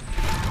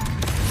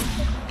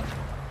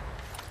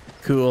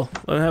 Cool.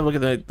 Let me have a look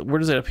at that. Where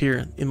does that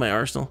appear in my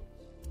arsenal?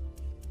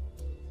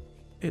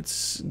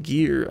 It's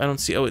gear. I don't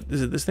see. Oh,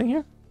 is it this thing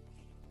here?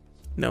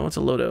 No, it's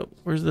a loadout.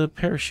 Where's the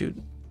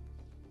parachute?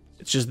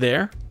 It's just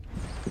there?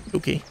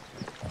 Okay.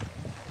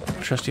 I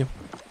trust you.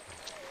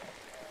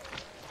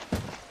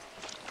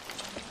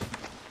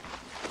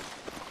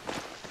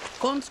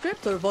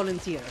 Conscript or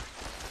volunteer?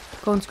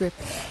 Conscript.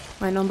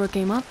 My number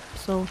came up,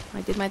 so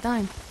I did my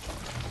time.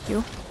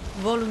 You?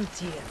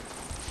 Volunteer.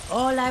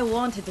 All I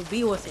wanted to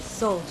be was a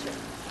soldier.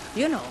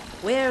 You know,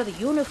 wear the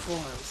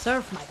uniform,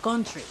 serve my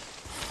country.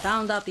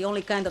 Found out the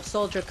only kind of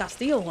soldier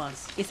Castillo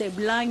wants is a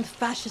blind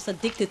fascist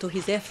addicted to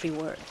his every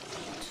word.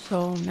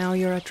 So now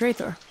you're a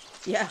traitor?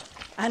 Yeah,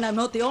 and I'm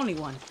not the only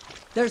one.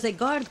 There's a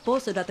guard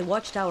posted at the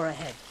watchtower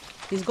ahead.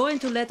 He's going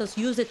to let us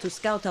use it to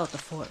scout out the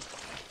fort.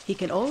 He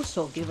can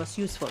also give us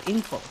useful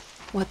info.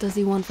 What does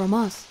he want from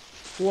us?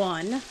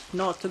 One,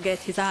 not to get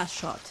his ass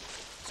shot.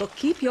 So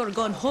keep your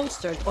gun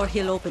holstered or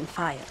he'll open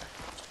fire.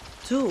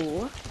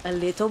 Two, a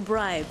little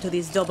bribe to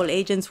these double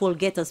agents will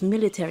get us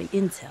military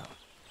intel.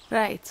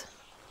 Right.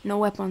 No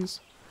weapons.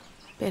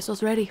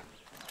 Pesos ready.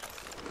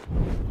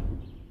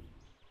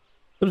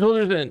 The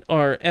soldiers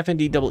are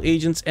FND double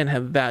agents and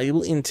have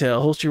valuable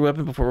intel. Holster your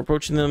weapon before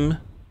approaching them.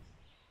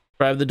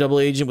 Bribe the double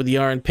agent with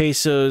Yara and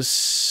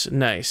pesos.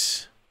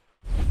 Nice.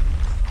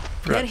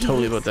 Forgot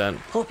totally about that.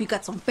 Hope you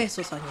got some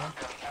pesos on you.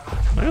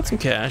 I got some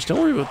cash. Don't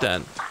worry about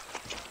that.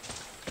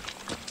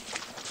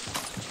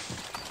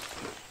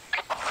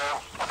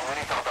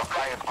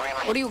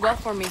 What do you got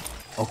for me?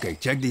 Okay,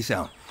 check this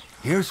out.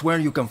 Here's where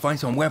you can find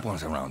some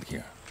weapons around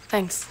here.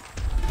 Thanks.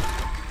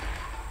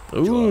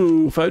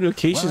 Ooh, 5 new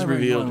cases Whatever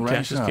revealed. you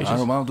Caches, are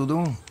caches. about to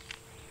do,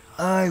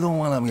 I don't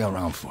want to be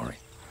around for it.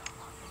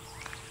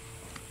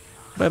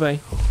 Bye-bye.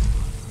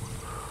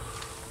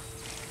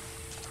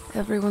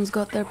 Everyone's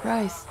got their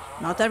price.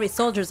 Not every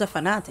soldier's a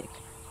fanatic.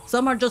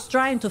 Some are just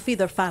trying to feed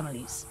their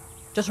families.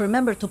 Just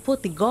remember to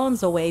put the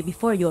guns away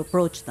before you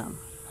approach them.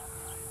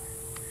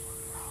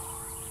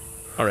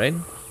 All right.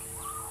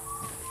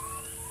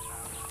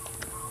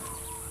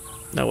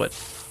 Now what?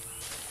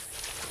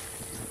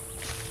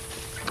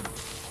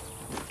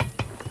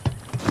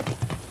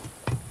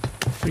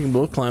 We can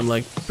both climb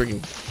like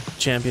freaking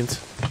champions.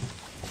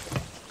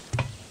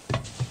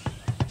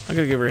 I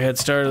gotta give her a head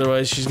start,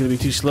 otherwise she's gonna be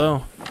too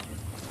slow.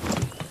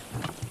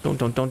 Don't.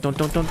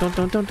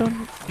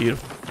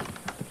 Beautiful.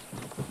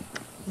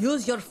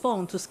 Use your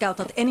phone to scout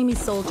out enemy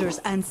soldiers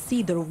and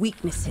see their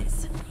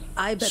weaknesses.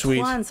 I bet Sweet.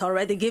 Juan's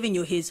already giving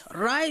you his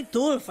right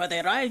tool for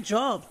the right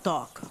job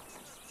talk.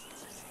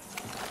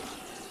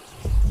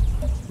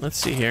 Let's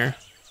see here.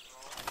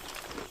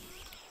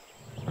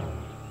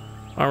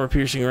 Armor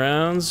piercing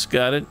rounds,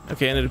 got it.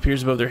 Okay, and it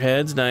appears above their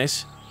heads,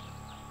 nice.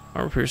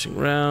 Armor piercing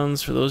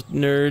rounds for those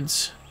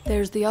nerds.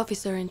 There's the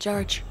officer in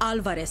charge.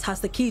 Alvarez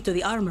has the key to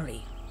the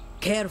armory.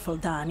 Careful,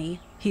 Danny.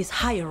 He's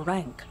higher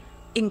rank.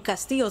 In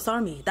Castillo's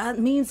army, that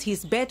means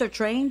he's better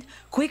trained,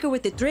 quicker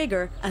with the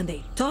trigger, and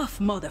a tough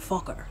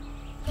motherfucker.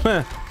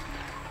 Huh.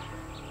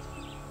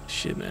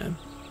 Shit, man.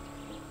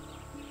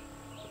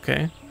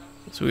 Okay.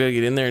 So we gotta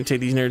get in there and take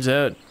these nerds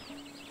out.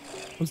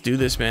 Let's do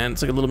this, man.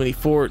 It's like a little mini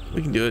fort.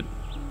 We can do it.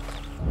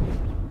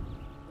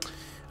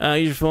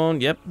 Use your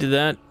phone. Yep, did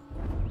that.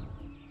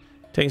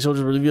 Taking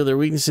soldiers will reveal their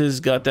weaknesses.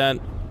 Got that.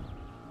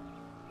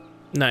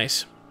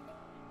 Nice.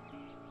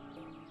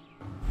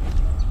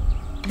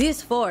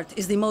 This fort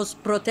is the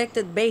most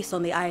protected base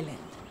on the island.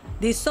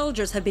 These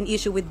soldiers have been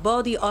issued with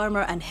body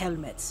armor and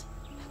helmets.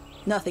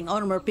 Nothing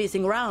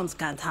armor-piercing rounds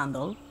can't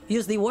handle.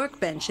 Use the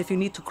workbench if you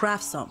need to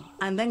craft some,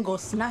 and then go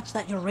snatch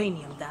that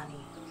uranium, Danny.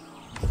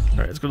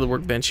 Alright, let's go to the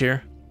workbench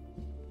here.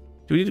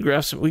 Do we need to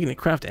craft some? We can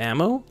craft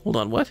ammo? Hold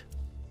on, what?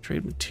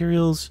 Trade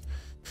materials.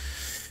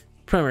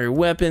 Primary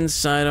weapons,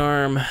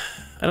 sidearm. I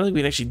don't think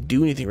we can actually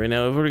do anything right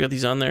now. I've already got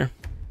these on there.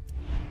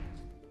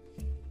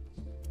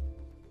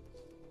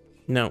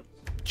 No.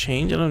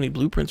 Change? I don't need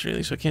blueprints or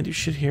anything, so I can't do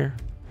shit here.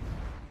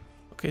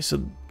 Okay,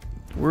 so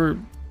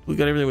we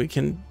got everything we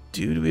can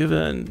do. Do we have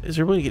is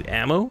there a way to get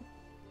ammo?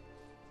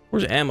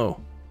 Where's ammo?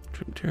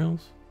 Trade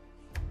materials.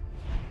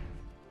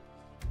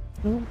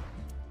 No.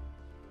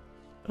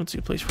 I don't see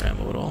a place for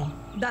ammo at all.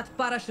 That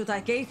parachute I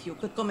gave you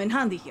could come in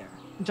handy here.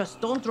 Just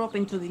don't drop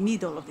into the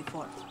middle of the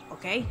fort,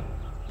 okay?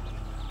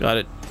 Got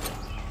it.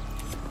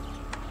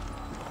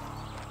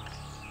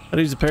 How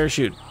to use the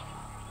parachute?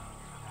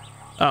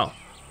 Oh.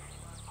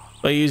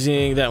 By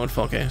using that one.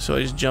 Okay, so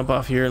I just jump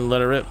off here and let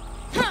it rip.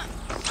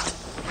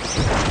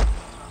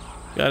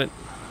 Got it.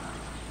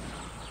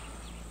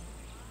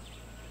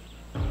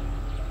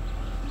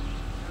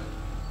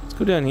 Let's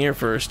go down here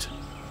first.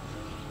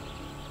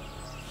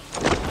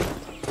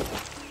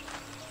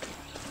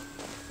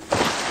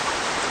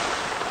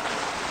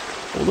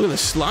 Oh, look at the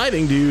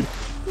sliding, dude.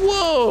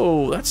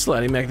 Whoa! That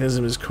sliding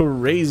mechanism is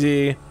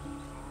crazy.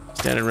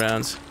 Standard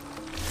rounds.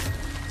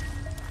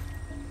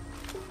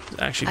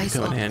 Actually could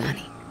come in handy.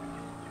 Danny.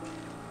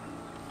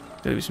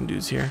 Gotta be some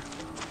dudes here.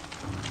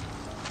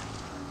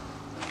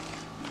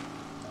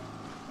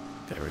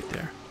 Guy right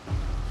there.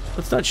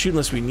 Let's not shoot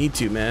unless we need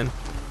to, man.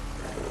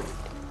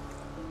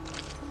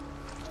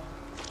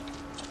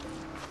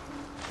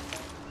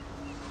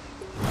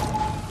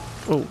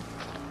 Whoa.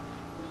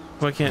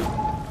 Oh, I can't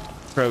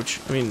crouch.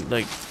 I mean,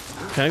 like,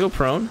 can I go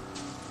prone?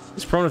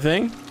 Is prone a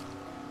thing?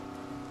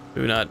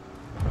 Maybe not.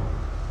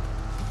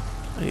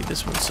 I need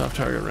this one, soft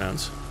target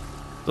rounds.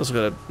 It's also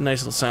got a nice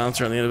little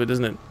silencer on the end of it,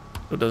 doesn't it?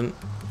 No, it doesn't.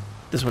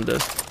 This one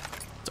does.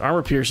 It's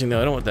armor piercing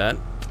though, I don't want that.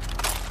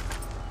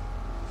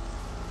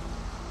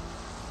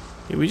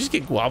 Did we just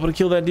get Guapo to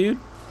kill that dude?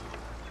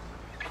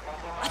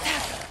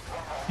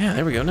 Yeah,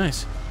 there we go,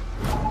 nice.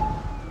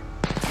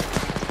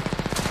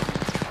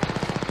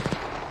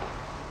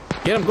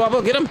 Get him,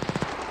 Guapo, get him!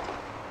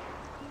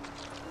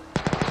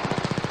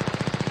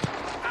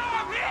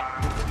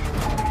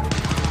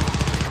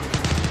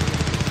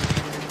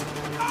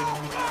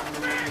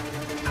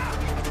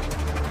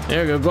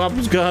 There we go,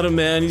 Guapo's got him,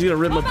 man. He's gonna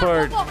rip him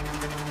apart.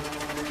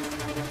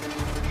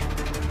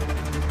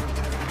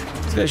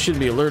 This guy should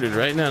be alerted,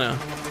 right? No.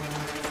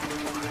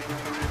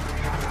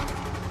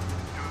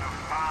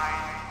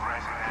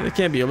 They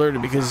can't be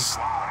alerted because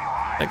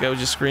that guy was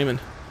just screaming.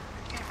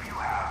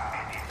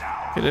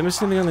 Okay, did I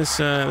miss anything on this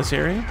this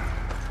area?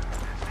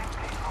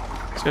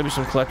 There's gotta be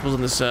some collectibles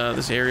in this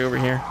this area over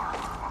here.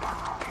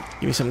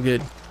 Give me something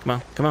good. Come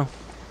on, come on.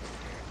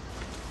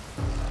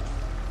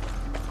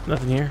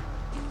 Nothing here.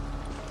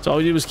 So all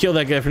we did was kill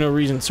that guy for no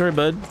reason. Sorry,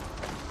 bud.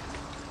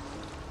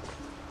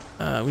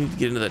 We need to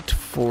get into that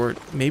fort.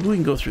 Maybe we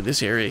can go through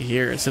this area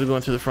here instead of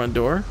going through the front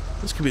door.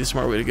 This could be the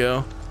smart way to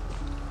go.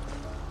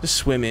 Just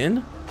swim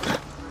in.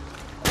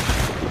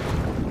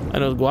 I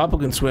know Guapo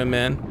can swim,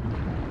 man.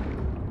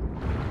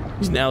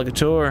 He's an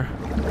alligator.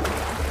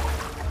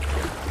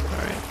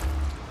 Alright.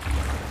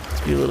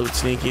 Let's be a little bit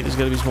sneaky. There's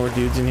gotta be some more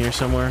dudes in here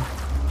somewhere.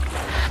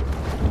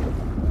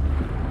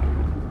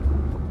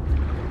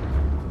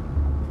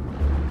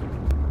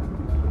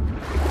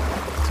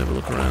 Let's have a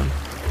look around.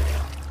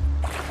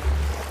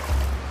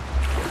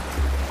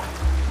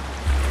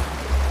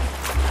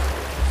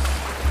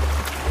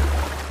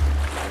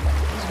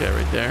 This guy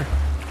right there.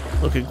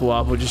 Look at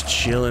Guapo just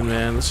chilling,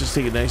 man. Let's just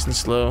take it nice and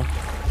slow.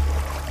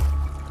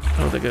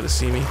 Oh, they gotta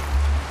see me.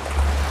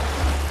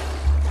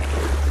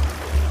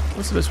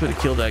 What's the best way to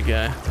kill that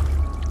guy?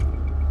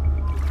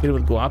 Hit it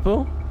with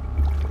Guapo?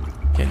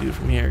 Can't do it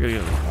from here. Gotta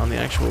get it on the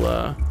actual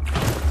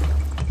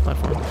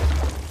platform.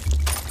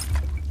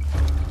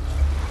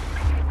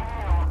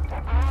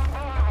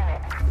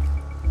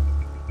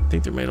 I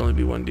think there might only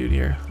be one dude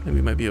here. Maybe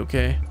we might be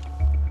okay.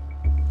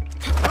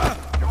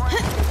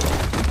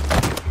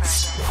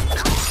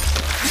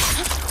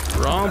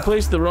 Wrong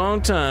place at the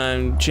wrong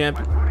time, champ.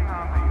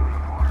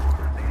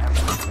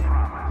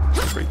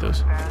 Break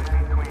those.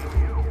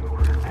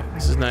 Okay,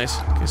 this is nice.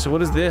 Okay, so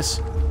what is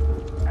this?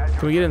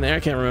 Can we get in there? I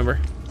can't remember.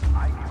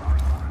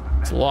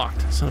 It's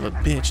locked. Son of a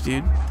bitch,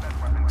 dude.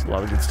 There's a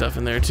lot of good stuff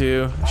in there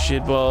too.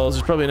 Shit balls.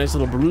 There's probably a nice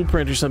little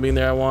blueprint or something in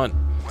there I want.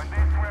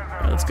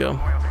 Alright, let's go.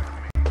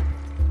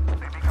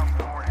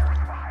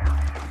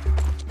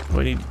 Oh,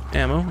 I need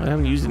ammo. I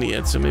haven't used any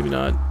yet, so maybe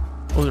not.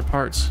 Oh, they're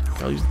parts.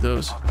 I'll use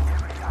those.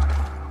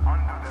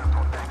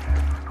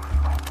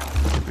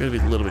 Gotta be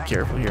a little bit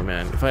careful here,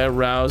 man. If I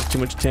arouse too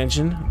much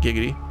attention,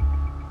 giggity,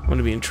 I'm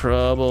gonna be in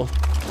trouble.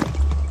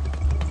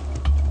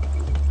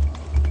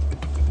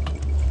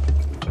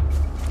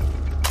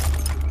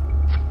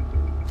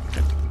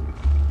 Okay.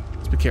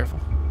 Let's be careful.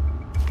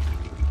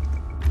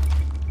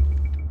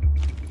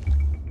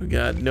 We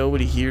got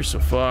nobody here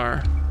so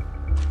far.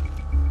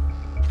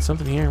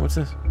 Something here. What's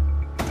this?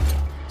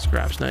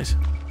 Scraps, nice.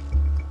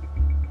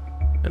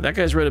 And that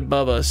guy's right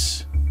above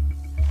us.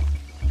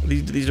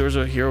 These doors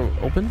over here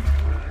open?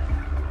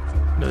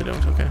 No, they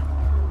don't. Okay.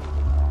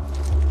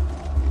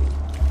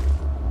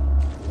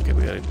 Okay,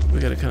 we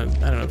gotta kind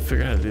of, I don't know,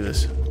 figure out how to do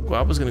this.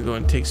 Guapo's gonna go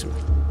and take some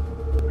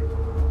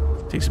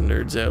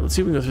nerds out. Let's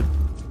see if we can go through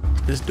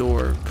this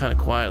door kind of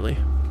quietly.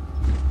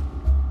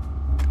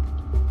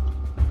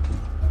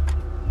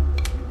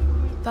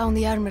 Found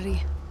the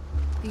armory.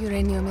 The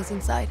uranium is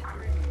inside.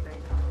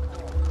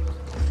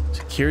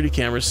 Security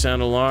cameras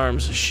sound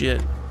alarms.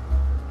 Shit.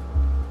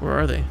 Where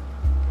are they?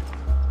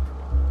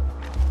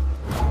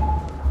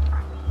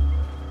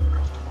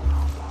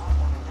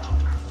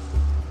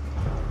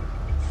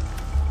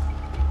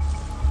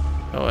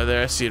 Oh,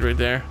 there, I see it right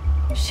there.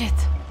 Shit,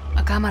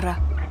 a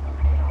camera.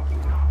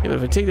 Yeah, but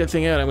if I take that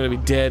thing out, I'm gonna be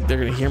dead. They're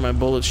gonna hear my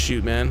bullets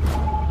shoot, man.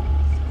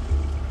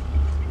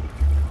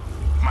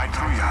 My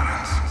true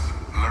Yaras,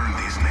 learn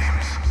these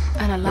names.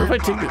 And a lamp. What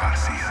if I take it?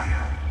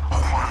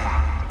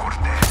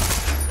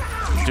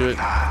 Let's do it.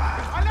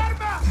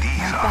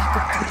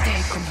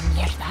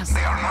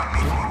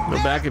 No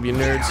backup, you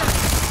nerds.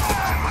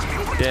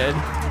 Dead.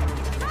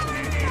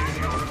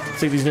 Let's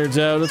take these nerds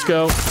out. Let's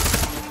go.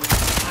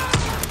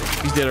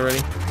 He's dead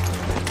already.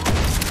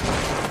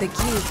 The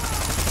key.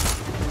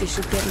 This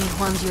should get me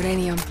Juan's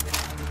uranium.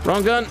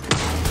 Wrong gun.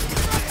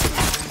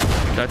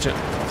 Gotcha.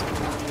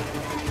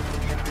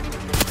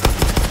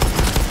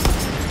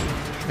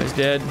 Guy's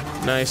dead.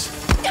 Nice.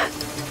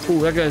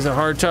 Ooh, that guy's a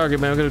hard target,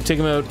 man. I'm gonna take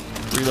him out.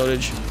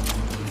 Reloadage.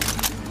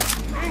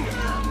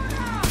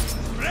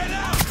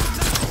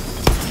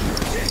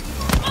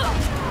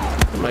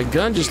 My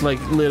gun just like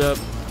lit up.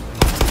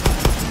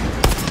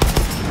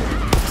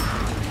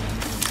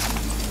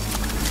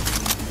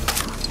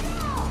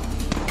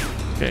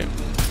 Okay.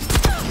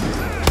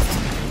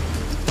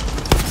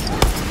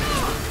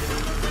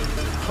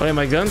 Oh yeah,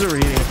 my guns are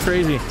overheating. It's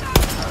crazy.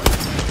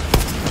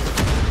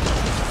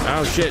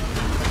 Oh shit.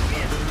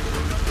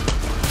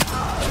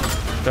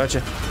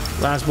 Gotcha.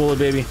 Last bullet,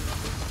 baby.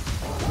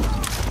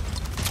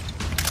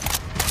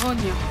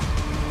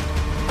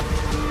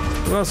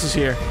 Who else is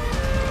here?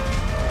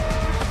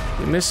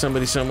 We missed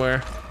somebody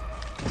somewhere.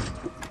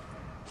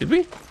 Did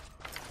we?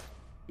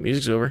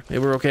 Music's over.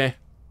 Maybe we're okay.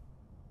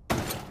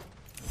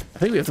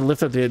 I think we have to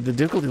lift up the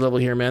difficulty level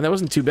here, man. That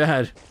wasn't too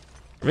bad.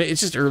 I mean,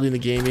 it's just early in the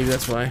game. Maybe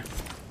that's why.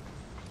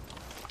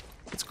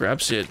 Let's grab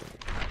shit.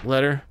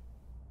 Letter.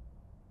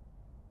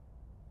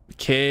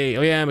 McKay.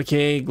 Oh yeah,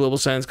 McKay. Global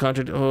Science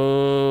Contract.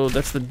 Oh,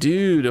 that's the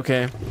dude.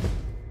 Okay.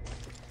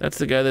 That's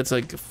the guy that's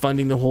like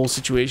funding the whole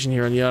situation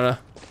here on Yara.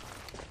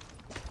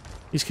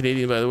 He's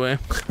Canadian, by the way.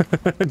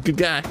 Good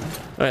guy. All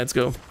right, let's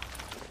go.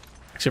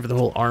 Except for the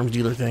whole arms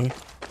dealer thing.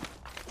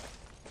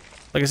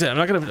 Like I said, I'm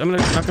not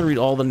gonna read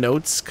all the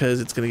notes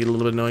because it's gonna get a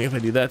little bit annoying if I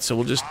do that. So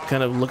we'll just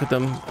kind of look at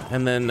them,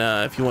 and then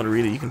if you want to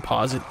read it, you can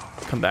pause it,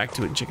 come back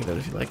to it, and check it out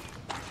if you like.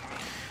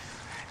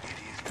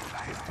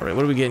 All right,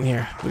 what are we getting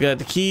here? We got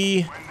the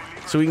key,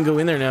 so we can go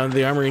in there now to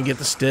the armory and get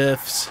the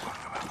stiffs.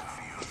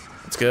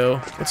 Let's go.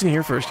 What's in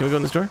here first? Can we go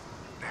in this door?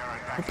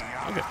 Okay.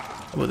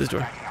 How about this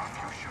door?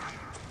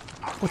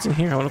 What's in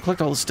here? I want to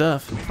collect all the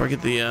stuff before I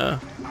get the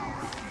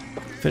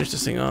finish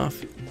this thing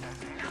off.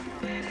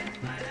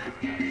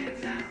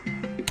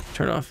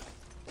 Turn off.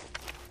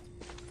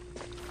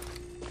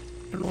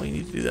 I don't know why you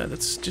need to do that.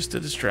 That's just a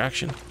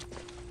distraction.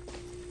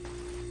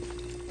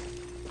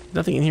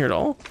 Nothing in here at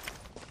all?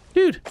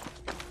 Dude!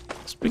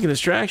 Speaking of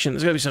distraction,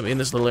 there's gotta be something in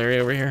this little area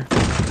over here.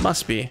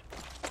 Must be.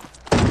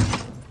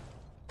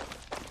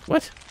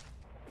 What?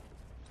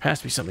 There has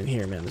to be something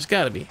here, man. There's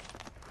gotta be.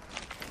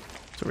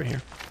 It's over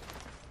here.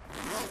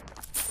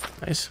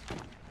 Nice.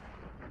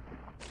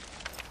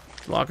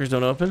 Lockers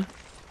don't open.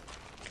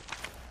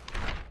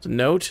 It's a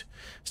note.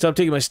 Stop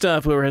taking my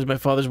stuff. Whoever has my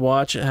father's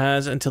watch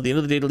has until the end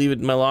of the day to leave it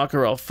in my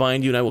locker, or I'll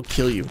find you and I will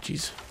kill you.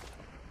 Jeez.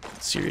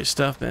 That's serious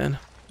stuff, man.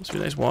 This would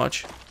be a nice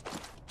watch.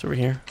 It's over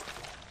here.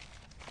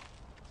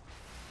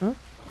 Huh?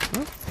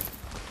 Huh?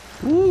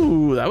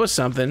 Ooh, that was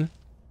something.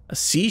 A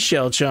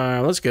seashell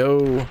charm. Let's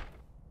go.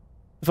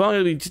 The following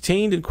will be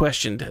detained and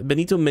questioned.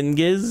 Benito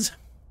Menguez.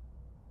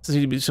 This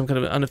needs to be some kind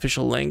of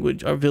unofficial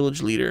language. Our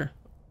village leader.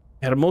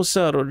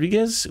 Hermosa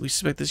Rodriguez. We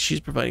suspect that she's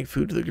providing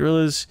food to the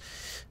guerrillas.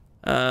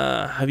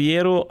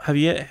 Javiero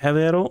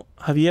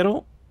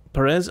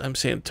Perez. I'm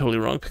saying it totally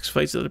wrong. Picks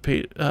fights that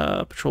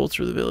are patrolled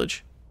through the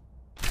village.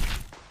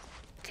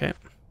 Okay.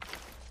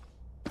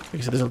 Like I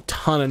said, there's a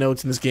ton of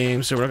notes in this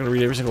game, so we're not going to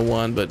read every single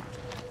one, but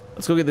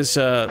let's go get this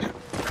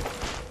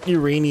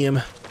uranium.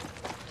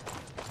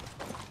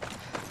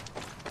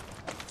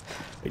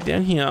 Right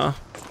down here.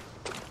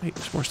 Wait,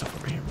 there's more stuff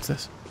over here. What's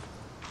this?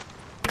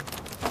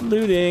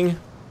 Looting.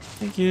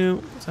 Thank you.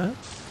 What's that?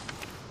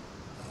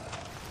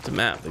 It's a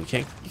map, but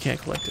you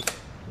can't collect it.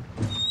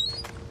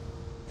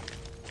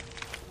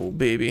 Oh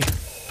baby.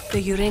 The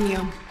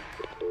uranium.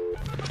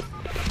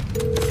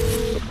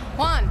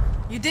 Juan,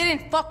 you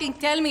didn't fucking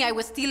tell me I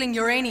was stealing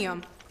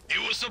uranium.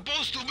 It was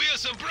supposed to be a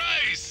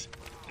surprise.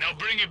 Now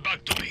bring it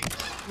back to me.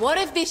 What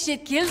if this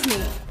shit kills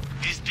me?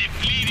 It's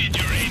depleted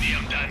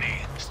uranium,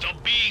 Danny.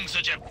 Stop being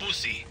such a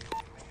pussy.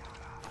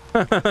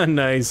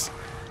 Nice.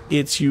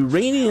 It's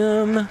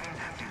uranium.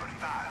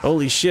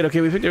 Holy shit.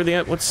 Okay, we picked everything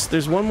up.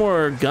 There's one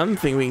more gun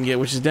thing we can get,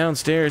 which is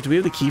downstairs. Do we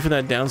have the key for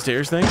that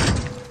downstairs thing?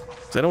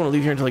 Because I don't want to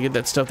leave here until I get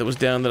that stuff that was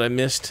down that I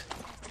missed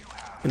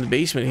in the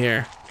basement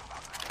here.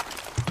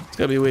 There's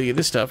got to be a way to get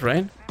this stuff,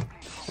 right?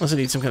 Unless I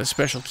need some kind of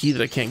special key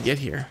that I can't get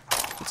here.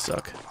 That would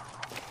suck.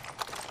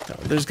 No,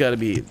 there's got to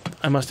be...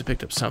 I must have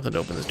picked up something to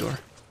open this door.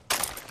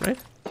 Right?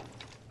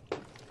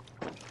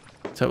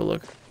 Let's have a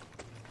look.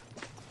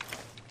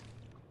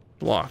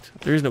 Locked.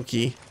 There is no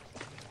key.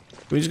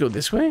 Can we just go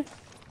this way?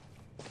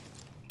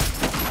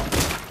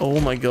 Oh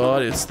my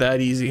god, it's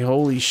that easy.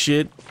 Holy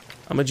shit.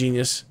 I'm a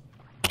genius.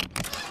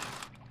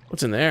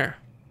 What's in there?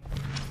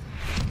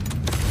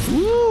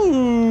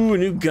 Ooh, a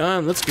new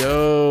gun. Let's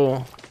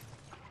go.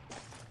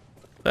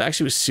 That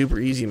actually was super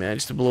easy, man.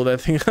 Just to blow that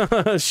thing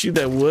up. Shoot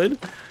that wood.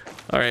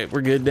 Alright,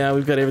 we're good now.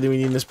 We've got everything we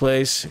need in this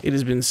place. It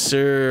has been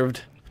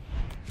served.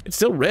 It's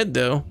still red,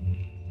 though.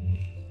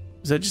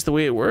 Is that just the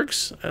way it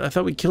works? I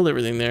thought we killed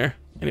everything there.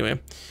 Anyway,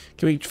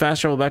 can we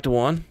fast travel back to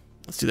Juan?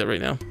 Let's do that right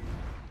now.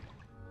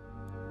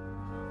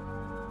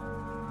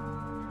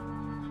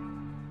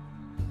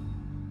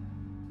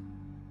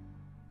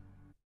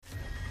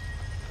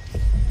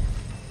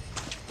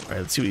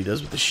 Alright, let's see what he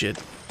does with this shit.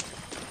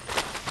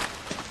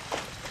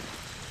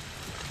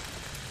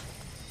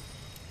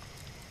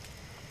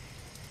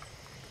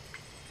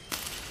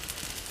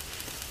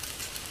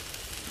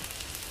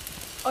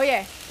 Oh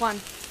yeah, Juan.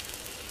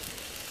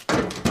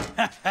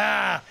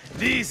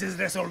 This is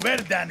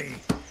Resolver, Danny.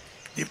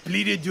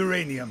 Depleted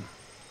uranium.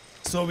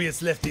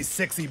 Soviets left these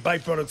sexy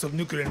byproducts of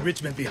nuclear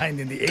enrichment behind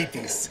in the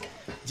 80s.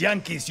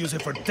 Yankees use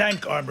it for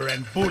tank armor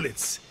and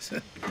bullets.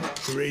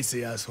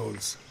 Crazy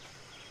assholes.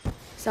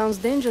 Sounds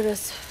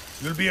dangerous.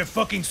 You'll be a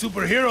fucking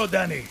superhero,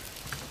 Danny.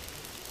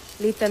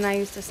 Lita and I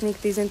used to sneak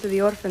these into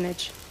the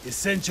orphanage.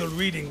 Essential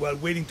reading while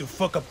waiting to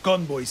fuck up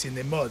convoys in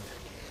the mud.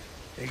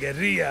 A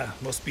guerrilla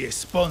must be a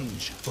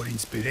sponge for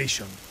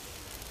inspiration.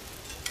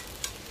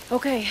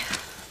 Okay,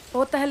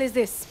 what the hell is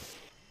this?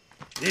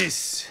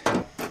 This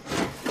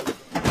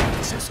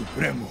is a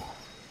Supremo.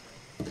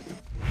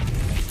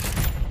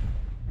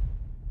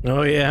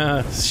 Oh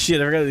yeah, shit,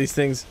 I forgot these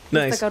things.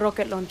 Nice. It's like a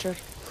rocket launcher.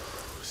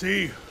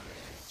 See,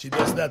 she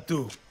does that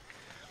too.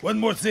 One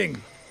more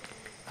thing.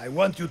 I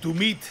want you to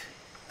meet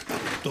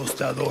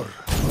Tostador.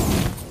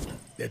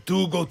 The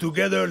two go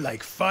together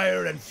like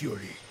fire and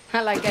fury.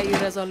 I like how you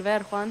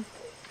resolver, Juan.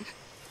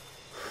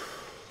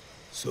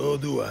 So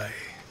do I.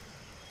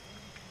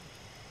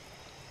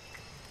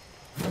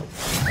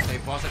 Stay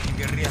positive,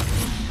 guerrilla.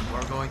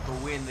 We're going to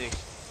win this.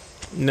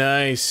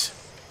 Nice.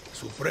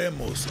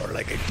 Supremos are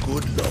like a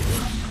good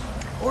lover.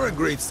 Or a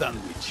great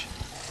sandwich.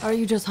 Are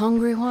you just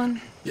hungry, Juan?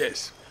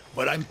 Yes,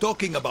 but I'm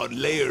talking about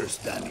layers,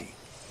 Danny.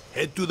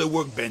 Head to the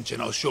workbench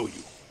and I'll show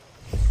you.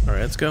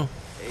 Alright, let's go.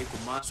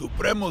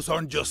 Supremos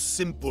aren't just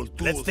simple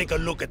tools. Let's take a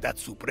look at that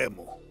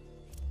Supremo.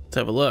 Let's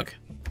have a look.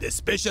 The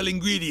special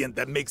ingredient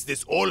that makes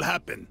this all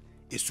happen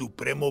is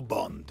Supremo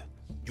Bond.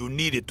 You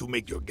need it to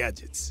make your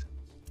gadgets.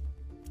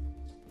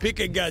 Pick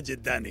a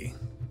gadget, Danny.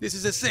 This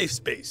is a safe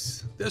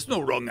space. There's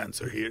no wrong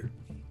answer here.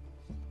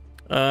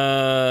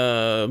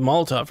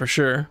 Molotov for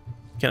sure.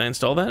 Can I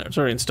install that? It's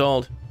already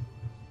installed.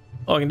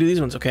 Oh, I can do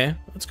these ones, okay.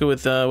 Let's go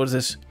with, what is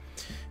this?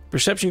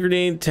 Perception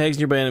grenade, tags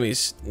nearby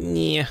enemies.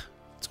 Yeah.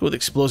 Let's go with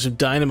explosive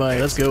dynamite.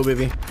 Let's go,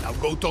 baby. Now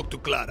go talk to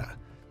Clara.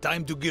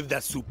 Time to give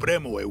that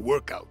Supremo a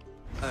workout.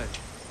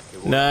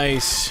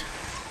 Nice.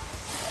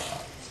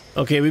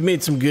 Okay, we've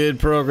made some good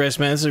progress,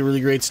 man. This is a really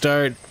great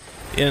start.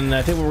 And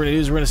I think what we're going to do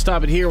is we're going to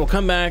stop it here. We'll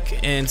come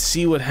back and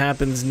see what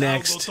happens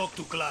next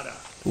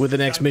with the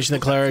next mission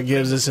that Clara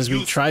gives us as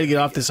we try to get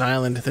off this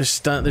island. There's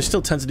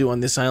still tons to do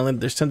on this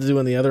island. There's tons to do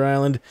on the other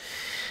island.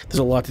 There's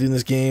a lot to do in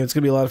this game. It's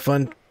going to be a lot of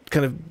fun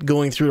kind of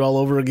going through it all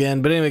over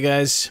again. But anyway,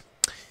 guys,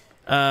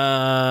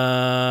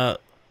 I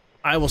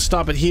will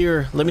stop it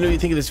here. Let me know what you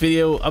think of this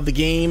video, of the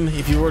game.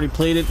 If you've already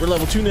played it, we're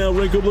level 2 now.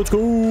 Rank up, let's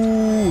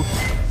go!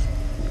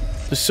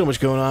 There's so much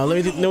going on.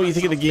 Let me know what you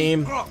think of the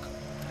game.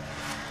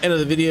 End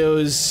of the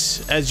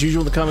videos, as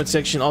usual, in the comment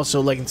section.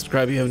 Also, like and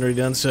subscribe if you haven't already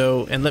done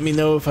so. And let me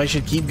know if I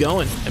should keep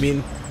going. I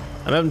mean,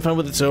 I'm having fun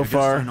with it so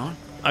far.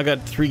 I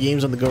got 3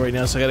 games on the go right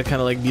now, so I gotta kind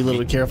of like be a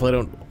little bit careful I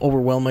don't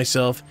overwhelm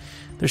myself.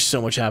 There's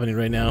so much happening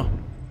right now.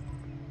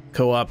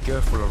 Co-op.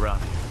 Careful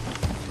around here.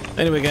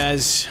 Anyway,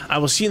 guys, I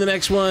will see you in the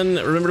next one.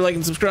 Remember to like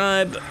and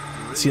subscribe.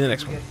 See you in the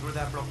next one.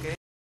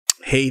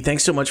 Hey,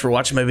 thanks so much for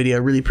watching my video. I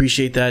really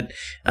appreciate that.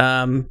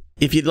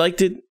 If you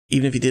liked it,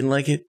 even if you didn't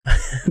like it,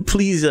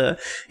 please hit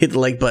the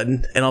like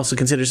button and also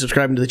consider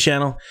subscribing to the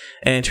channel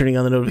and turning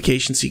on the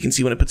notifications so you can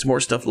see when I put some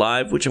more stuff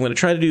live, which I'm going to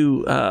try to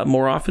do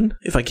more often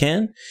if I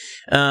can.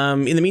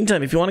 In the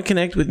meantime, if you want to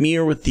connect with me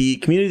or with the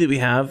community that we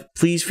have,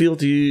 please feel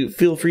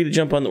free to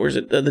jump on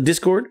the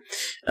Discord,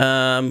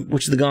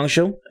 which is the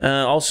Gongshow.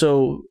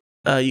 Also,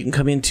 you can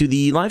come into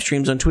the live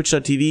streams on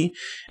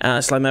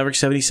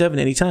twitch.tv/Maverick77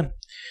 anytime.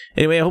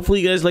 Anyway,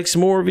 hopefully you guys like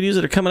some more videos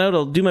that are coming out.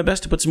 I'll do my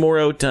best to put some more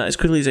out as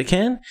quickly as I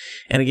can.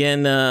 And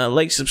again,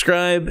 like,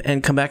 subscribe,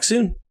 and come back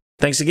soon.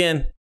 Thanks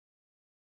again.